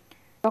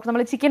 ഡോക്ടർ,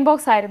 നമ്മൾ ചിക്കൻ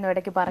ബോക്സ് ആയിരുന്നു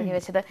ഇടയ്ക്ക് പറഞ്ഞു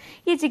വെച്ചത്.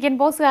 ഈ ചിക്കൻ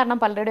ബോക്സ് കാരണം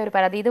പലരുടെ ഒരു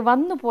പരാതി, ഇത്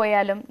വന്നു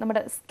പോയാലും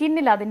നമ്മുടെ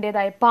സ്കിന്നിൽ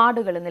അതിൻ്റെതായ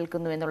പാടുകൾ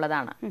നിൽക്കുന്നു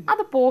എന്നുള്ളതാണ്.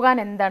 അത് പോകാൻ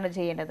എന്താണ്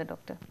ചെയ്യേണ്ടത്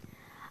ഡോക്ടർ?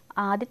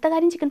 ആദ്യത്തെ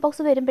കാര്യം, ചിക്കൻ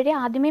ബോക്സ് വരുമ്പോഴേ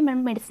ആദ്യമേ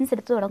മെഡിസിൻസ്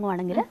എടുത്തു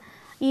തുടങ്ങുവാണെങ്കിൽ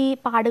ഈ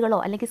പാടുകളോ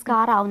അല്ലെങ്കിൽ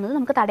സ്കാർ ആവുന്നത്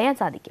നമുക്ക് തടയാൻ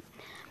സാധിക്കും.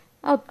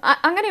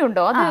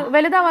 അങ്ങനെയുണ്ടോ? അത്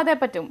വലുതാവാതെ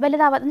പറ്റും?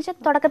 വലുതാവാതെ എന്ന്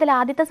വെച്ചാൽ തുടക്കത്തിൽ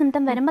ആദ്യത്തെ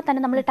സിംറ്റം വരുമ്പോൾ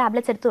തന്നെ നമ്മൾ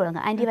ടാബ്ലറ്റ്സ് എടുത്ത്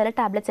തുടങ്ങുക. ആൻറ്റിവൈറൽ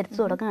ടാബ്ലറ്റ്സ് എടുത്ത്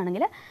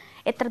തുടങ്ങുകയാണെങ്കിൽ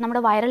എത്ര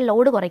നമ്മുടെ വൈറൽ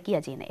ലോഡ് കുറയ്ക്കുക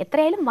ചെയ്യുന്നത്.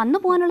 എത്രയായാലും വന്നു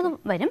പോകാനുള്ളത്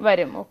വരും.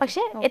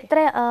 പക്ഷേ എത്ര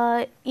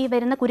ഈ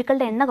വരുന്ന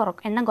കുരുക്കളുടെ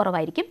എണ്ണം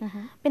കുറവായിരിക്കും.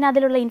 പിന്നെ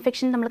അതിലുള്ള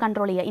ഇൻഫെക്ഷൻ നമ്മൾ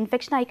കൺട്രോൾ ചെയ്യുക.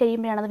 ഇൻഫെക്ഷൻ ആയി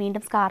കഴിയുമ്പോഴാണ് അത്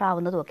വീണ്ടും സ്കാർ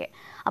ആവുന്നതും ഒക്കെ.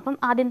 അപ്പം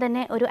ആദ്യം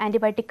തന്നെ ഒരു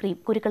ആൻറ്റിബയോട്ടിക് ക്രീം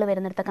കുരുക്കൾ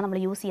വരുന്നിടത്തൊക്കെ നമ്മൾ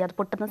യൂസ് ചെയ്യുക. അത്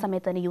പൊട്ടുന്ന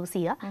സമയത്ത് തന്നെ യൂസ്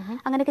ചെയ്യുക.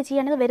 അങ്ങനെയൊക്കെ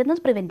ചെയ്യുകയാണെങ്കിൽ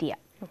വരുന്നത് പ്രിവെൻറ്റ്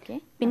ചെയ്യുക.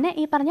 പിന്നെ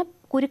ഈ പറഞ്ഞ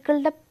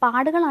കുരുക്കളുടെ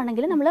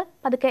പാടുകളാണെങ്കിൽ നമ്മൾ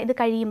പതുക്കെ ഇത്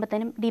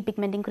കഴിയുമ്പോഴത്തേനും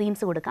ഡീപിഗ്മെൻറ്റിങ്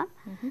ക്രീംസ് കൊടുക്കാം.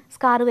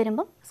 സ്കാർ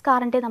വരുമ്പോൾ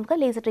സ്കാറിൻ്റെ നമുക്ക്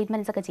ലേസർ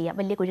ട്രീറ്റ്മെൻറ്റ്സ് ഒക്കെ ചെയ്യാം,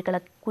 വലിയ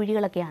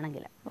കുഴികളൊക്കെ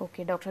ആണെങ്കിൽ. ഓക്കെ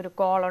ഡോക്ടർ, ഒരു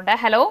കോൾ ഉണ്ട്.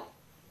 ഹലോ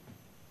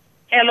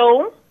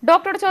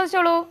ഡോക്ടറോട്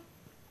ചോദിച്ചോളൂ.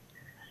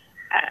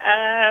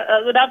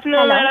 Good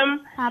afternoon madam.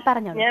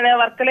 പറഞ്ഞോളൂ. ഞാൻ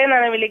വർക്കലയിൽ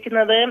നിന്നാണ്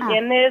വിളിക്കുന്നത്.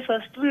 എന്റെ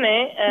സിസ്റ്ററിന്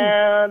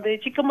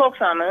ചിക്കൻ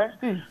ബോക്സ് ആണ്.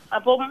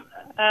 അപ്പം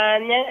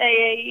ഞാൻ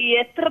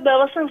എത്ര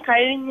ദിവസം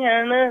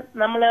കഴിഞ്ഞാണ്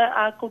നമ്മൾ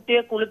ആ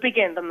കുട്ടിയെ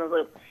കുളിപ്പിക്കേണ്ടുന്നത്?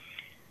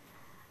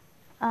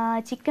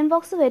 ചിക്കൻ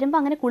ബോക്സ് വരുമ്പോൾ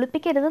അങ്ങനെ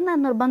കുളിപ്പിക്കരുതെന്ന്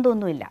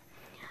നിർബന്ധമൊന്നുമില്ല.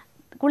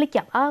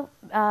 കുളിക്കാം. ആ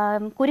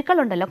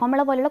കുരുക്കളുണ്ടല്ലോ,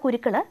 കൊമ്മള പോലുള്ള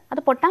കുരുക്കൾ,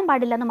 അത് പൊട്ടാൻ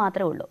പാടില്ല എന്ന്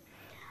മാത്രമേ ഉള്ളൂ.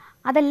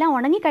 അതെല്ലാം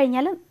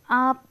ഉണങ്ങിക്കഴിഞ്ഞാൽ ആ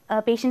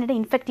പേഷ്യൻറ്റിൻ്റെ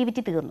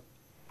ഇൻഫെക്റ്റിവിറ്റി തീർന്നു.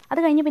 അത്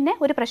കഴിഞ്ഞ് പിന്നെ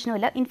ഒരു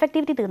പ്രശ്നമില്ല,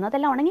 ഇൻഫെക്റ്റിവിറ്റി തീർന്നു.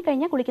 അതെല്ലാം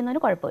ഉണങ്ങിക്കഴിഞ്ഞാൽ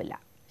കുളിക്കുന്നതിന് കുഴപ്പമില്ല.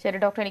 ശരി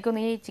ഡോക്ടർ,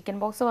 എനിക്കൊന്ന് ഈ ചിക്കൻ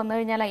ബോക്സ് വന്നു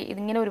കഴിഞ്ഞാൽ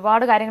ഇതിങ്ങനെ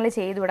ഒരുപാട് കാര്യങ്ങൾ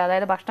ചെയ്തുവിടാം.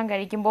 അതായത് ഭക്ഷണം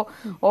കഴിക്കുമ്പോൾ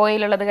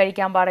ഓയിലുള്ളത്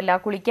കഴിക്കാൻ പാടില്ല,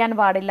 കുളിക്കാൻ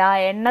പാടില്ല,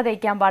 എണ്ണ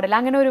തേക്കാൻ പാടില്ല,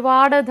 അങ്ങനെ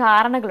ഒരുപാട്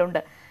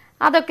ധാരണകളുണ്ട്.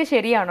 അതൊക്കെ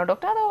ശരിയാണോ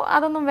ഡോക്ടർ? അതോ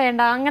അതൊന്നും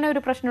വേണ്ട, അങ്ങനെ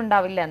ഒരു പ്രശ്നം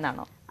ഉണ്ടാവില്ല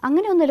എന്നാണോ?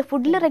 അങ്ങനെയൊന്നുമില്ല.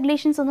 ഫുഡിലെ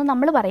റെഗുലേഷൻസ് ഒന്നും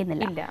നമ്മൾ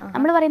പറയുന്നില്ല.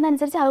 നമ്മൾ പറയുന്ന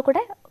അനുസരിച്ച് അവ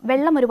കൂടെ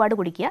വെള്ളം ഒരുപാട്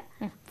കുടിക്കുക,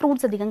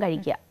 ഫ്രൂട്ട്സ് അധികം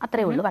കഴിക്കുക,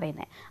 അത്രേ ഉള്ളൂ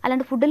പറയുന്നത്.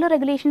 അല്ലാണ്ട് ഫുഡിലെ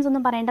റെഗുലേഷൻസ്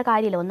ഒന്നും പറയേണ്ട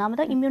കാര്യമില്ല.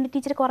 ഒന്നാമത് ഇമ്മ്യൂണിറ്റി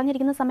ഇച്ചിരി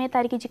കുറഞ്ഞിരിക്കുന്ന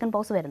സമയത്തായിരിക്കും ചിക്കൻ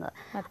ബോക്സ് വരുന്നത്.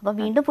 അപ്പോൾ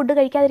വീണ്ടും ഫുഡ്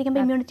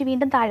കഴിക്കാതിരിക്കുമ്പോൾ ഇമ്മ്യൂണിറ്റി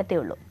വീണ്ടും താഴത്തേ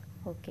ഉള്ളൂ.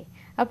 ഓക്കെ,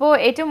 അപ്പോൾ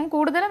ഏറ്റവും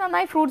കൂടുതൽ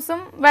നന്നായി ഫ്രൂട്ട്സും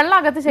വെള്ളം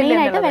അകത്ത്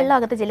മെയിനായിട്ട് വെള്ളം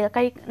അകത്ത്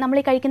ചെല്ലുക. നമ്മൾ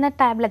ഈ കഴിക്കുന്ന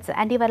ടാബ്ലറ്റ്സ്,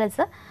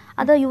 ആൻറ്റിവൈറൽസ്,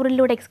 അത്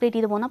യൂറിനിലൂടെ എക്സ്ക്രീറ്റ്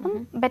ചെയ്ത് പോകുന്നു. അപ്പം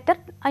ബെറ്റർ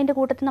അതിൻ്റെ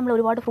കൂട്ടത്തിൽ നമ്മൾ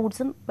ഒരുപാട്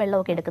ഫ്രൂട്ട്സും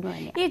വെള്ളമൊക്കെ എടുക്കുന്നത്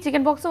തന്നെ. ഈ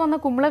ചിക്കൻ ബോക്സ് വന്ന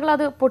കുമിളകൾ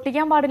അത്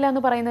പൊട്ടിക്കാൻ പാടില്ല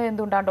എന്ന് പറയുന്നത്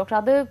എന്തുകൊണ്ടാണ് ഡോക്ടർ?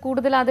 അത്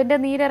കൂടുതൽ അതിൻ്റെ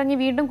നീരിറങ്ങി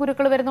വീണ്ടും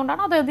കുരുക്കൾ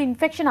വരുന്നതുകൊണ്ടാണ്? അത്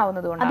ഇൻഫെക്ഷൻ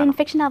ആവുന്നതുകൊണ്ടാണ്? അത്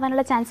ഇൻഫെക്ഷൻ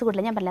ആവാനുള്ള ചാൻസ്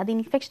കൂടുതൽ. ഞാൻ പറഞ്ഞില്ല, അത്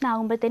ഇൻഫെക്ഷൻ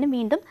ആകുമ്പോഴത്തേനും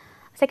വീണ്ടും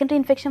സെക്കൻഡറി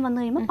ഇൻഫെക്ഷൻ വന്നു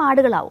കഴിയുമ്പോൾ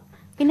പാടുകളാവും.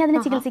 പിന്നെ അതിനെ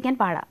ചികിത്സിക്കാൻ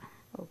പാടാം.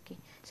 ഓക്കെ,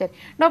 ശരി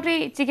ഡോക്ടർ. ഈ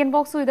ചിക്കൻ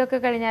ബോക്സും ഇതൊക്കെ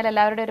കഴിഞ്ഞാൽ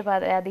എല്ലാവരുടെ ഒരു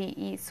പരാതി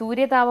ഈ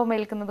സൂര്യതാപം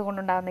ഏൽക്കുന്നത്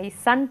കൊണ്ടുണ്ടാകുന്ന ഈ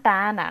സൺ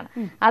ടാൻ ആണ്.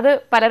 അത്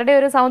പലരുടെ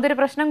ഒരു സൗന്ദര്യ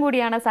പ്രശ്നം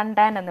കൂടിയാണ് സൺ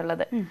ടാൻ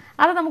എന്നുള്ളത്.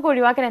 അത് നമുക്ക്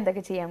ഒഴിവാക്കാൻ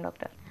എന്തൊക്കെ ചെയ്യാം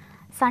ഡോക്ടർ?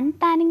 സൺ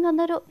ടാനിങ് എന്ന്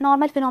പറഞ്ഞൊരു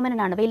നോർമൽ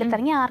ഫിനോമിനാണ്.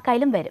 വെയിലത്തിറങ്ങി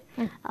ആർക്കായാലും വരും.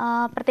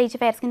 പ്രത്യേകിച്ച്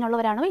ഫെയർ സ്കിൻ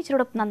ഉള്ളവരാണോ ഇച്ചിരി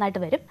കൂടെ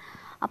നന്നായിട്ട് വരും.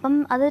 അപ്പം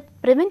അത്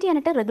പ്രിവെൻറ്റ്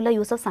ചെയ്യാനായിട്ട് റെഗുലർ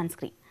യൂസ് ഓഫ്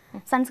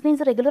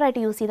സൺസ്ക്രീൻസ്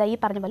റെഗുലറായിട്ട് യൂസ് ചെയ്താൽ ഈ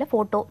പറഞ്ഞ പോലെ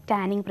ഫോട്ടോ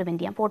ടാനിങ്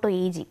പ്രിവെൻറ്റ് ചെയ്യാം. ഫോട്ടോ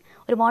ഏജിങ്,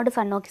 ഒരുപാട്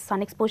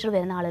സൺ എക്സ്പോഷർ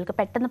വരുന്ന ആളുകൾക്ക്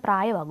പെട്ടെന്ന്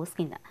പ്രായമാകും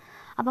സ്കിന്ന്.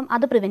 അപ്പം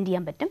അത് പ്രിവെൻറ്റ്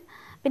ചെയ്യാൻ പറ്റും.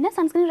 പിന്നെ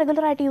സൺസ്ക്രീൻ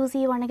റെഗുലറായിട്ട് യൂസ്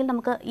ചെയ്യുവാണെങ്കിൽ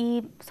നമുക്ക് ഈ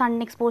സൺ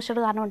എക്സ്പോഷർ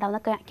കാരണം ഉണ്ടാകുന്ന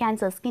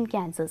cancers, skin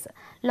cancers,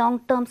 long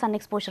term sun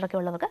എക്സ്പോഷറൊക്കെ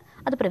ഉള്ളവർക്ക്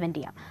അത് പ്രിവെൻറ്റ്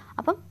ചെയ്യാം.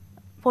 അപ്പം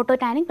ഫോട്ടോ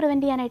ടാനിങ്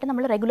പ്രിവെൻറ്റ് ചെയ്യാനായിട്ട്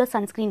നമ്മൾ റെഗുലർ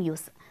സൺസ്ക്രീൻ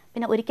യൂസ്.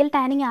 പിന്നെ ഒരിക്കൽ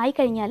ടാനിങ് ആയി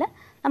കഴിഞ്ഞാൽ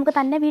നമുക്ക്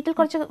തന്നെ വീട്ടിൽ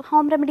കുറച്ച്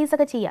ഹോം റെമഡീസ്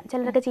ഒക്കെ ചെയ്യാം.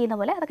 ചിലരൊക്കെ ചെയ്യുന്ന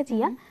പോലെ അതൊക്കെ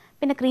ചെയ്യാം.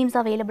 പിന്നെ ക്രീംസ്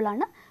അവൈലബിൾ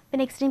ആണ്.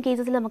 പിന്നെ എക്സ്ട്രീം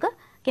കേസസിൽ നമുക്ക്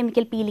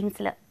കെമിക്കൽ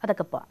പീലിങ്സിൽ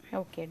അതൊക്കെ പോവാം.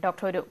 ഓക്കെ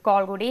ഡോക്ടർ, ഒരു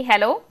കോൾ കൂടി.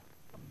 ഹലോ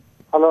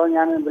ഹലോ,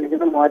 ഞാൻ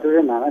വിളിക്കുന്നത് മൂവാറ്റൂരിൽ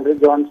നിന്നാണ്. ഇത്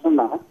ജോൺസൺ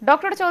എന്നാണ്.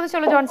 ഡോക്ടറോട്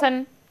ചോദിച്ചോളൂ ജോൺസൺ.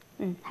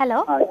 ഹലോ,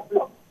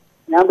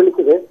 ഞാൻ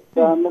വിളിച്ചത്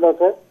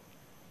ഡോക്ടർ,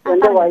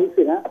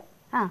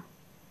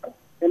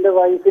 എന്റെ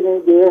വൈഫിന്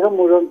ദേഹം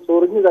മുഴുവൻ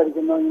ചൊറിഞ്ഞു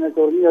കഴിക്കുന്നു. ഇങ്ങനെ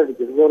ചൊറിഞ്ഞു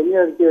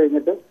കഴിച്ചു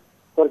കഴിഞ്ഞിട്ട്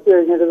കുറച്ച്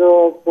കഴിഞ്ഞിട്ട് ഇത്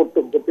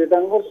പൊട്ടിയിട്ട്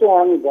അങ്ങ് കുറച്ച്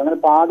ഉണങ്ങിപ്പോ അങ്ങനെ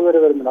പാട് വരെ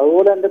വരുന്നുണ്ട്.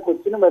 അതുപോലെ എന്റെ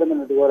കൊച്ചിനും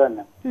വരുന്നുണ്ട് ഇതുപോലെ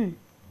തന്നെ.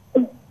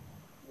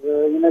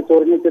 ഇങ്ങനെ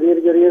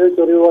ചെറിയൊരു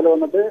ചൊറിയ പോലെ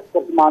വന്നിട്ട്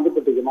കുറച്ച് മാന്തി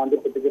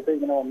പൊട്ടിച്ചിട്ട്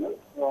ഇങ്ങനെ വന്ന്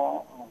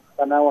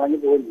തന്നെ ഉണങ്ങി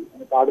പോയി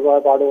പാട്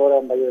പോലെ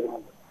ഉണ്ടായി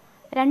വരുന്നുണ്ട്.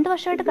 2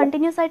 വർഷമായിട്ട്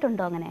കണ്ടിന്യൂസ്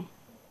ആയിട്ടുണ്ടോ അങ്ങനെ?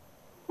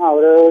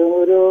 ഒരു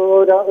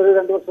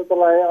 2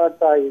 വർഷത്തോളമായി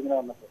ഇങ്ങനെ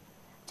വന്നിട്ട്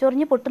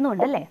ചൊറിഞ്ഞ്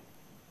പൊട്ടുന്നുണ്ടല്ലേ?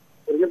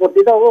 ചൊറിഞ്ഞ്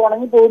പൊട്ടിയിട്ട് അത്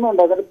ഉണങ്ങി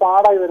പോകുന്നുണ്ട്. അതൊരു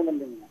പാടായി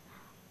വരുന്നുണ്ട്. ഇങ്ങനെ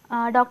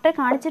ഡോക്ടറെ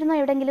കാണിച്ചിരുന്നോ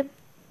എവിടെയെങ്കിലും?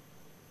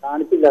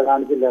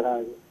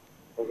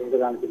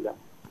 കാണിച്ചില്ല.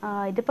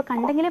 ഇതിപ്പോ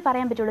കണ്ടെങ്കിലേ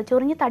പറയാൻ പറ്റുള്ളൂ.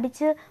 ചൊറിഞ്ഞ്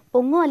തടിച്ച്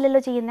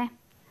പൊങ്ങുമല്ലല്ലോ ചെയ്യുന്നേ,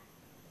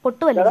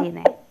 പൊട്ടുമല്ലേ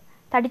ചെയ്യുന്നേ?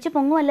 തടിച്ച്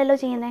പൊങ്ങുമല്ലല്ലോ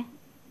ചെയ്യുന്നേ.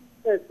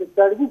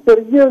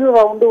 ചെറിയൊരു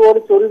റൗണ്ട് പോലെ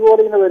ചൊറി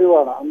പോലെ ഇങ്ങനെ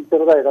വരുവാണ്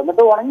ചെറുതായിട്ട്.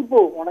 എന്നിട്ട്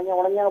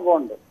ഉണങ്ങിയാണ്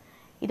പോകുന്നുണ്ട്.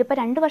 ഇതിപ്പോൾ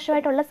 2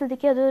 വർഷമായിട്ടുള്ള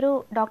സ്ഥിതിക്ക് അതൊരു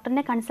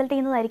ഡോക്ടറിനെ കൺസൾട്ട്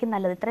ചെയ്യുന്നതായിരിക്കും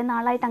നല്ലത്. ഇത്രയും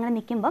നാളായിട്ട് അങ്ങനെ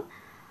നിൽക്കുമ്പം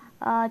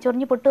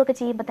ചൊറിഞ്ഞ് പൊട്ടുമൊക്കെ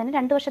ചെയ്യുമ്പോൾ തന്നെ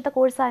 2 വർഷത്തെ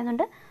കോഴ്സ്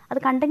ആയതുകൊണ്ട് അത്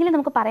കണ്ടെങ്കിലേ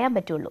നമുക്ക് പറയാൻ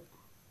പറ്റുള്ളൂ.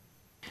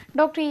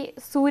 ഡോക്ടർ, ഈ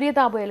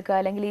സൂര്യതാപം ഏൽക്കുക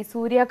അല്ലെങ്കിൽ ഈ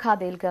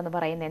സൂര്യാഘാതം ഏൽക്കുക എന്ന്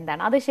പറയുന്നത്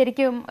എന്താണ്? അത്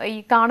ശരിക്കും ഈ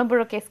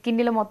കാണുമ്പോഴൊക്കെ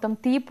സ്കിന്നിൽ മൊത്തം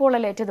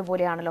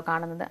തീപ്പൊള്ളലേറ്റതുപോലെയാണല്ലോ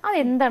കാണുന്നത്. അത്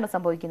എന്താണ്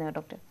സംഭവിക്കുന്നത്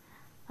ഡോക്ടർ?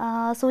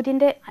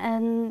 സൂര്യൻ്റെ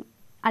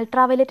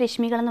അൾട്രാവയലറ്റ്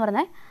രശ്മികൾ എന്ന്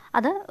പറഞ്ഞാൽ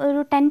അത് ഒരു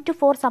 10 to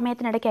 4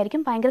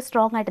 സമയത്തിനിടയ്ക്കായിരിക്കും ഭയങ്കര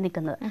സ്ട്രോങ് ആയിട്ട്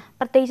നിൽക്കുന്നത്.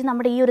 പ്രത്യേകിച്ച്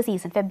നമ്മുടെ ഈ ഒരു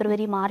സീസൺ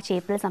ഫെബ്രുവരി, മാർച്ച്,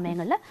 ഏപ്രിൽ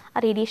സമയങ്ങളിൽ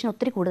ആ റേഡിയേഷൻ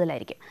ഒത്തിരി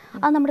കൂടുതലായിരിക്കും.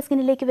 അത് നമ്മുടെ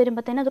സ്കിന്നിലേക്ക്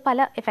വരുമ്പോഴത്തേനും അത്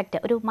പല എഫക്റ്റ്,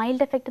 ഒരു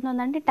മൈൽഡ് എഫക്റ്റ് എന്ന്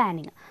പറഞ്ഞാൽ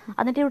ടാനിങ്,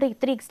 അതിൻ്റെ കൂടെ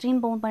ഇത്തിരി എക്സ്ട്രീം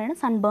പോകുമ്പോഴാണ്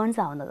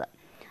സൺബേൺസ് ആവുന്നത്.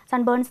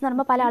 സൺബേൺസ് എന്ന്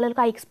പറയുമ്പോൾ പല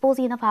ആളുകൾക്ക് ആ എക്സ്പോസ്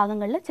ചെയ്യുന്ന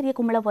ഭാഗങ്ങളിൽ ചെറിയ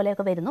കുമിള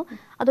പോലെയൊക്കെ വരുന്നു.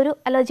 അതൊരു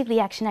അലർജിക്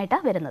റിയാക്ഷൻ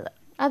ആയിട്ടാണ് വരുന്നത്.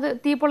 അത്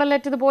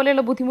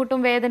തീപ്പൊള്ളലേറ്റതുപോലെയുള്ള ബുദ്ധിമുട്ടും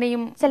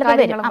വേദനയും ചിലപ്പോൾ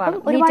വരും. അപ്പം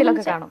ഒരുപാട്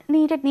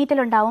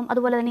നീറ്റലുണ്ടാവും.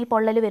 അതുപോലെ തന്നെ ഈ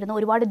പൊള്ളൽ വരുന്നു.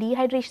 ഒരുപാട്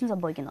ഡീഹൈഡ്രേഷൻ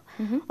സംഭവിക്കുന്നു.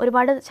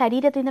 ഒരുപാട്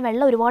ശരീരത്തിൽ നിന്ന്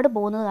വെള്ളം ഒരുപാട്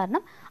പോകുന്നത്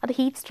കാരണം അത്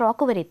ഹീറ്റ്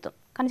സ്ട്രോക്ക് വരെ എത്തും.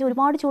 കാരണം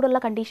ഒരുപാട്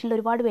ചൂടുള്ള കണ്ടീഷനിൽ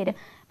ഒരുപാട് പേര്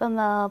ഇപ്പം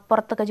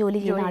പുറത്തൊക്കെ ജോലി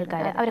ചെയ്യുന്ന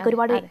ആൾക്കാർ, അവർക്ക്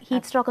ഒരുപാട്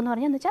ഹീറ്റ് സ്ട്രോക്ക് എന്ന്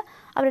പറഞ്ഞാൽ വെച്ചാൽ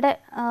അവരുടെ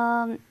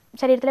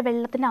ശരീരത്തിലെ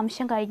വെള്ളത്തിൻ്റെ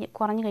അംശം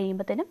കുറഞ്ഞു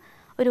കഴിയുമ്പോഴത്തേനും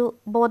ഒരു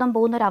ബോധം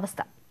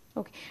പോകുന്നൊരവസ്ഥ.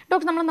 ഓക്കെ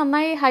ഡോക്ടർ, നമ്മൾ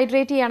നന്നായി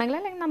ഹൈഡ്രേറ്റ് ചെയ്യുകയാണെങ്കിൽ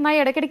അല്ലെങ്കിൽ നന്നായി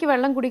ഇടയ്ക്കിടയ്ക്ക്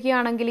വെള്ളം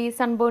കുടിക്കുകയാണെങ്കിൽ ഈ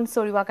സൺബേൺസ്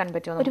ഒഴിവാക്കാൻ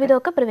പറ്റുമോ?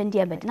 ഒരുവിധമൊക്കെ പ്രിവെൻറ്റ്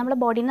ചെയ്യാൻ പറ്റും. നമ്മുടെ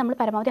ബോഡിയിൽ നമ്മൾ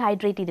പരമാവധി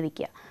ഹൈഡ്രേറ്റ് ചെയ്ത്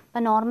വെക്കുക.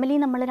 അപ്പോൾ നോർമലി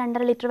നമ്മൾ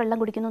 2.5 ലിറ്റർ വെള്ളം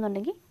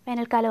കുടിക്കുന്നുണ്ടെങ്കിൽ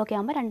വേനൽക്കാലമൊക്കെ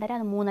ആകുമ്പോൾ 2.5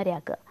 അത് 3.5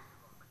 ആക്കുക.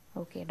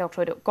 ഓക്കെ ഡോക്ടർ,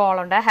 ഒരു കോൾ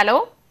ഉണ്ട്. ഹലോ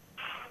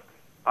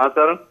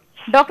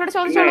ഡോക്ടറോട്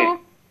ചോദിച്ചോളൂ.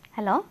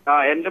 ഹലോ,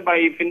 എന്റെ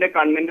വൈഫിന്റെ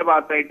കണ്ണിന്റെ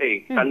ഭാഗത്തായിട്ടേ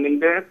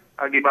കണ്ണിന്റെ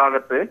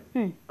അടിഭാഗത്ത്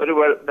ഒരു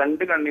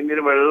 2 കണ്ണിന്റെ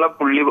ഒരു വെള്ള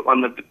പുള്ളി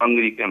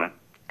വന്നിരിക്കുകയാണ്.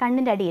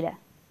 കണ്ണിന്റെ അടിയില്?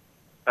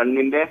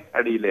 കണ്ണിന്റെ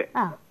അടിയില്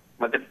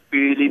മറ്റേ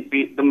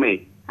പീലിമേ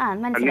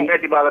കണ്ണിന്റെ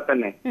അടിഭാഗത്ത്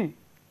തന്നെ.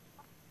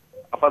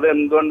 അപ്പൊ അത്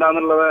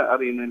എന്തുകൊണ്ടാന്നുള്ളത്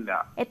അറിയുന്നില്ല.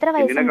 എത്ര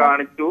വയസ്സുണ്ട്?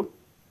 കാണിച്ചു.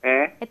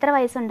 എത്ര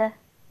വയസ്സുണ്ട്?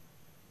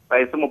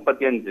 വയസ്സ്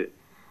 35.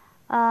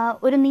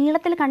 ഒരു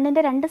നീളത്തിൽ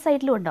കണ്ണിന്റെ 2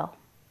 സൈഡിലും ഉണ്ടോ?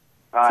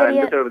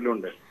 2 സൈഡിലും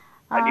ഉണ്ട്.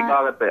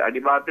 അടിഭാഗത്ത്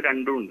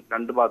 2 ഉണ്ട്.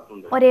 2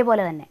 ഭാഗത്തുണ്ട്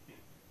ഒരേപോലെ തന്നെ.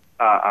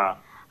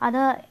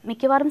 അത്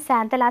മിക്കവാറും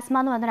സാന്തലാസ്മ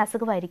എന്ന് പറഞ്ഞൊരു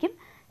അസുഖമായിരിക്കും.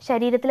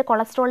 ശരീരത്തിൽ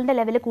കൊളസ്ട്രോളിൻ്റെ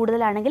ലെവൽ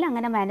കൂടുതലാണെങ്കിൽ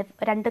അങ്ങനെ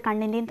 2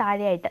 കണ്ണിൻ്റെയും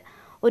താഴെയായിട്ട്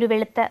ഒരു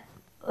വെളുത്ത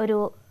ഒരു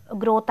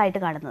ഗ്രോത്ത് ആയിട്ട്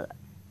കാണുന്നത്.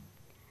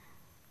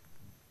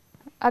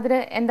 അതിന്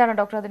എന്താണ്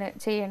ഡോക്ടർ അതിന്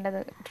ചെയ്യേണ്ടത്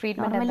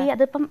ട്രീറ്റ്മെന്റ്? നോർമലി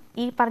അതിപ്പം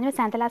ഈ പറഞ്ഞ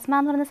സാന്തലാസ്മ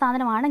എന്ന് പറയുന്ന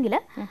സാധനമാണെങ്കിൽ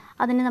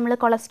അതിന് നമ്മൾ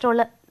കൊളസ്ട്രോൾ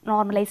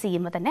നോർമലൈസ്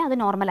ചെയ്യുമ്പോൾ തന്നെ അത്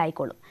നോർമൽ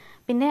ആയിക്കോളും.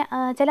 പിന്നെ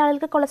ചില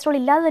ആളുകൾക്ക് കൊളസ്ട്രോൾ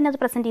ഇല്ലാതെ തന്നെ അത്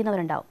പ്രസൻറ്റ്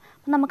ചെയ്യുന്നവരുണ്ടാവും.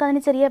 അപ്പം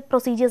നമുക്കതിന് ചെറിയ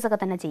പ്രൊസീജിയേഴ്സൊക്കെ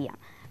തന്നെ ചെയ്യാം.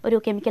 ഒരു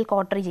കെമിക്കൽ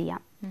കോട്ടറി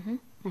ചെയ്യാം.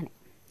 അങ്ങനെ.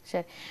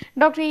 ശരി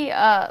ഡോക്ടർ, ഈ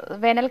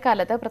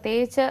വേനൽക്കാലത്ത്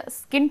പ്രത്യേകിച്ച്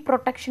സ്കിൻ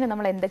പ്രൊട്ടക്ഷന്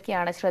നമ്മൾ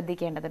എന്തൊക്കെയാണ്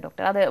ശ്രദ്ധിക്കേണ്ടത്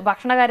ഡോക്ടർ? അത്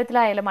ഭക്ഷണ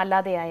കാര്യത്തിലായാലും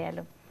അല്ലാതെ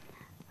ആയാലും.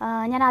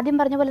 ഞാൻ ആദ്യം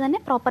പറഞ്ഞ പോലെ തന്നെ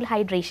പ്രോപ്പർ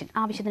ഹൈഡ്രേഷൻ,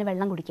 ആവശ്യത്തിന്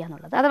വെള്ളം കുടിക്കുക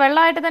എന്നുള്ളത്. അത്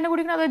വെള്ളമായിട്ട് തന്നെ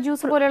കുടിക്കണം, അത്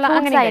ജ്യൂസ് പോലെയുള്ള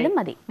ആയാലും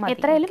മതി.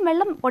 എത്രയായാലും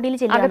വെള്ളം ബോഡിയിൽ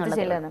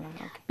ചെല്ലുക.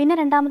 പിന്നെ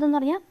രണ്ടാമതെന്ന്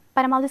പറഞ്ഞാൽ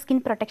പരമാവധി സ്കിൻ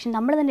പ്രൊട്ടക്ഷൻ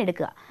നമ്മൾ തന്നെ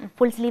എടുക്കുക.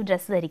 ഫുൾ സ്ലീവ്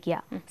ഡ്രസ്സ്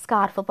ധരിക്കുക.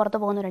 സ്കാർഫ്, പുറത്ത്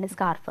പോകുന്നവരുണ്ട്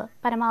സ്കാർഫ്.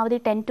 പരമാവധി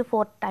 10 to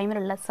 4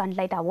 ടൈമിലുള്ള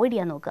സൺലൈറ്റ് അവോയ്ഡ്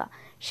ചെയ്യാൻ നോക്കുക.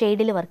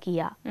 ഷെയ്ഡിൽ വർക്ക്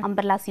ചെയ്യുക.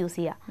 അംബ്രലാസ് യൂസ്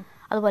ചെയ്യുക.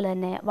 അതുപോലെ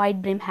തന്നെ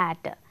വൈഡ് ബ്രിം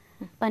ഹാറ്റ്,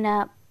 പിന്നെ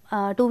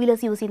 2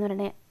 വീലേഴ്സ് യൂസ്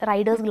ചെയ്യുന്നവരുണ്ടെങ്കിൽ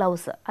റൈഡേഴ്സ്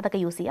ഗ്ലൗസ് അതൊക്കെ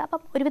യൂസ് ചെയ്യുക.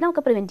 അപ്പം ഒരുവിധം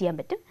നമുക്ക് പ്രിവെൻറ്റ് ചെയ്യാൻ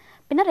പറ്റും.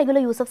 പിന്നെ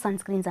റെഗുലർ യൂസ് ഓഫ്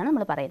സൺസ്ക്രീൻസ് ആണ്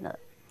നമ്മൾ പറയുന്നത്.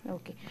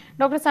 ഓക്കെ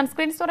ഡോക്ടർ,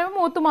 സൺസ്ക്രീൻസ് പറയുമ്പോൾ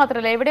മുഖത്ത്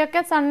മാത്രമല്ല,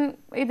 എവിടെയൊക്കെ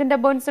ഇതിന്റെ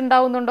ബേൺസ്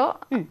ഉണ്ടാവുന്നുണ്ടോ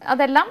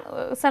അതെല്ലാം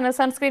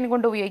സൺസ്ക്രീൻ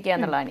കൊണ്ട് ഉപയോഗിക്കുക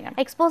എന്നുള്ളത് തന്നെയാണ്.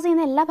 എക്സ്പോസ്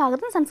ചെയ്യുന്ന എല്ലാ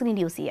ഭാഗത്തും സൺസ്ക്രീൻ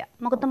യൂസ്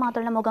ചെയ്യുക. മുഖത്ത്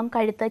മാത്രമല്ല, മുഖം,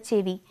 കഴുത്ത്,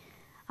 ചെവി,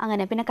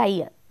 അങ്ങനെ പിന്നെ കൈ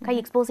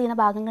എക്സ്പോസ് ചെയ്യുന്ന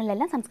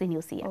ഭാഗങ്ങളിലെല്ലാം സൺസ്ക്രീൻ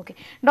യൂസ് ചെയ്യുക. ഓക്കെ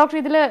ഡോക്ടർ,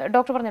 ഇതിൽ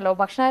ഡോക്ടർ പറഞ്ഞല്ലോ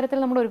ഭക്ഷണകാര്യത്തിൽ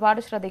നമ്മൾ ഒരുപാട്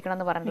ശ്രദ്ധിക്കണം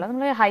എന്ന് പറഞ്ഞല്ലോ.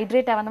 നമ്മൾ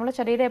ഹൈഡ്രേറ്റ് ആവാൻ, നമ്മുടെ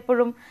ശരീരം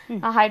എപ്പോഴും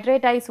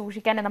ഹൈഡ്രേറ്റ് ആയി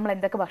സൂക്ഷിക്കാൻ നമ്മൾ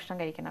എന്തൊക്കെ ഭക്ഷണം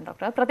കഴിക്കണം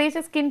ഡോക്ടർ?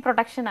 പ്രത്യേകിച്ച് സ്കിൻ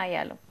പ്രൊട്ടക്ഷൻ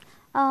ആയാലും.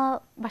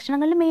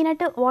 ഭക്ഷണങ്ങളിൽ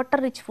മെയിനായിട്ട്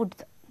വാട്ടർ റിച്ച്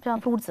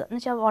ഫ്രൂട്ട്സ് എന്ന്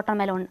വെച്ചാൽ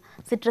വാട്ടർമെലോൺ,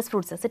 സിട്രസ്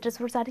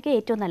ഫ്രൂട്ട്സ് അതൊക്കെ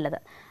ഏറ്റവും നല്ലത്.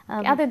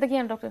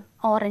 അതെന്തൊക്കെയാണ് ഡോക്ടർ?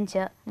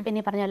 ഓറഞ്ച്,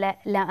 പിന്നെ പറഞ്ഞ പോലെ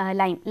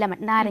ലെമൺ,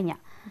 നാരങ്ങ,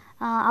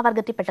 ആ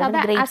വർഗത്തിൽപ്പെട്ടത്.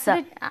 ഗ്രേപ്സ്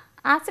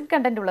ആസിഡ്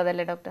കണ്ടന്റ്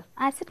ഉള്ളതല്ലേ ഡോക്ടർ?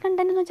 ആസിഡ്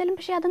കണ്ടന്റ് എന്ന് വെച്ചാലും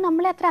പക്ഷേ അത്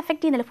നമ്മളെ അത്ര അഫക്ട്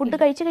ചെയ്യുന്നില്ല. ഫുഡ്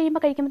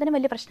കഴിക്കുമ്പോൾ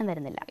വലിയ പ്രശ്നം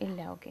വരുന്നില്ല. ഇല്ല.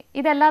 ഓക്കെ,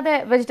 ഇതല്ലാതെ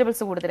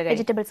വെജിറ്റബിൾസ് കൂടുതൽ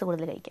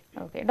കഴിക്കാം.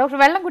 ഓക്കെ ഡോക്ടർ,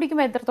 വെള്ളം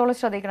കുടിക്കുമ്പോൾ എത്രത്തോളം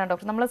ശ്രദ്ധിക്കണം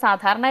ഡോക്ടർ? നമ്മൾ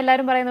സാധാരണ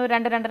എല്ലാവരും പറയുന്നത്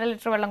 2-2.5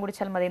 ലിറ്റർ വെള്ളം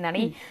കുടിച്ചാൽ മതി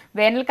എന്നാണ്. ഈ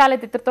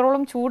വേനൽക്കാലത്ത്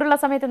ഇത്രത്തോളം ചൂടുള്ള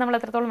സമയത്ത് നമ്മൾ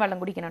എത്രത്തോളം വെള്ളം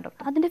കുടിക്കണം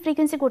ഡോക്ടർ? അതിന്റെ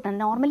ഫ്രീക്വൻസി കൂട്ടണം.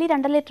 നോർമലി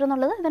 2 ലിറ്റർ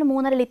എന്നുള്ളത്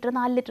 3.5 ലിറ്റർ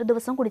 4 ലിറ്റർ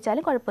ദിവസം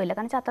കുടിച്ചാലും കുഴപ്പമില്ല.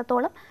 കാരണം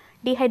അത്രത്തോളം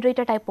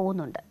ഡീഹൈഡ്രേറ്റഡ് ആയി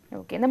പോകുന്നുണ്ട്.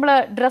 ഓക്കെ, നമ്മൾ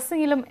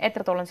ഡ്രസ്സിങ്ങിലും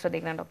എത്രത്തോളം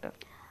ശ്രദ്ധിക്കണം ഡോക്ടർ?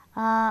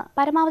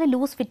 പരമാവധി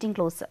ലൂസ് ഫിറ്റിംഗ്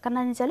ക്ലോത്ത്സ്. കാരണം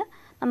എന്താണെന്ന് വെച്ചാൽ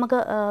നമുക്ക്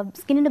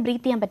സ്കിന്നിന്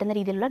ബ്രീത്ത് ചെയ്യാൻ പറ്റുന്ന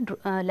രീതിയിലുള്ള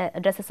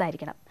ഡ്രസ്സസ്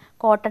ആയിരിക്കണം.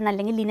 കോട്ടൺ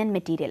അല്ലെങ്കിൽ ലിനൻ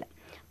മെറ്റീരിയൽ.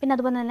 പിന്നെ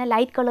അതുപോലെ തന്നെ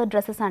ലൈറ്റ് കളർ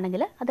ഡ്രസ്സസ്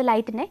ആണെങ്കിൽ അത്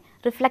ലൈറ്റിനെ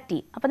റിഫ്ലക്റ്റ്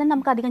ചെയ്യും. അപ്പോൾ തന്നെ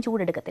നമുക്ക് അധികം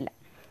ചൂടെടുക്കത്തില്ല.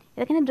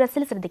 ഇതൊക്കെയാണ്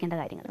ഡ്രസ്സിൽ ശ്രദ്ധിക്കേണ്ട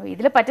കാര്യങ്ങൾ.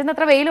 ഇതിൽ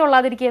പറ്റുന്നത്ര വെയിൽ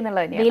കൊള്ളാതിരിക്കുക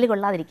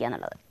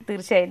എന്നുള്ളത്.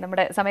 തീർച്ചയായും.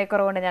 നമ്മുടെ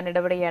സമയക്കുറവുകൊണ്ട് ഞാൻ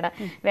ഇടപെടുകയാണ്.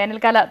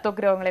 വേനൽക്കാല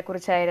ത്വക്ക് രോഗങ്ങളെ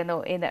കുറിച്ചായിരുന്നു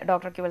ഇന്ന്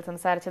ഡോക്ടർ ക്യൂവിൽ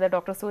സംസാരിച്ചത്.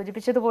 ഡോക്ടർ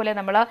സൂചിപ്പിച്ചതുപോലെ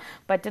നമ്മൾ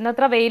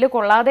പറ്റുന്നത്ര വെയിൽ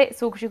കൊള്ളാതെ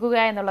സൂക്ഷിക്കുക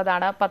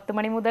എന്നുള്ളതാണ്. 10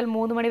 മണി മുതൽ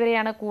 3 മണി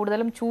വരെയാണ്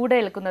കൂടുതലും ചൂട്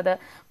ഏൽക്കുന്നത്.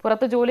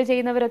 പുറത്ത് ജോലി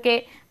ചെയ്യുന്നവരൊക്കെ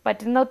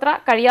പറ്റുന്നത്ര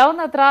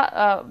കഴിയാവുന്നത്ര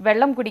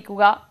വെള്ളം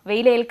കുടിക്കുക,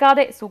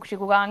 വെയിലേൽക്കാതെ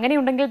സൂക്ഷിക്കുക.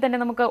 അങ്ങനെയുണ്ടെങ്കിൽ തന്നെ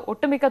നമുക്ക്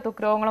ഒട്ടുമിക്ക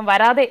ത്വക്ക് രോഗങ്ങളും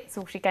വരാതെ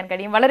സൂക്ഷിക്കാൻ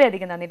കഴിയും.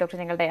 വളരെയധികം നന്ദി ഡോക്ടർ,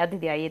 ഞങ്ങളുടെ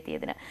അതിഥിയായി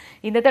എത്തിയതിന്.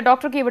 ഇന്നത്തെ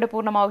ഡോക്ടർ ക്യൂ ഇവിടെ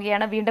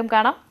പൂർണ്ണമാവുകയാണ്. വീണ്ടും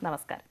കാണാം.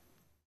 നമസ്കാരം.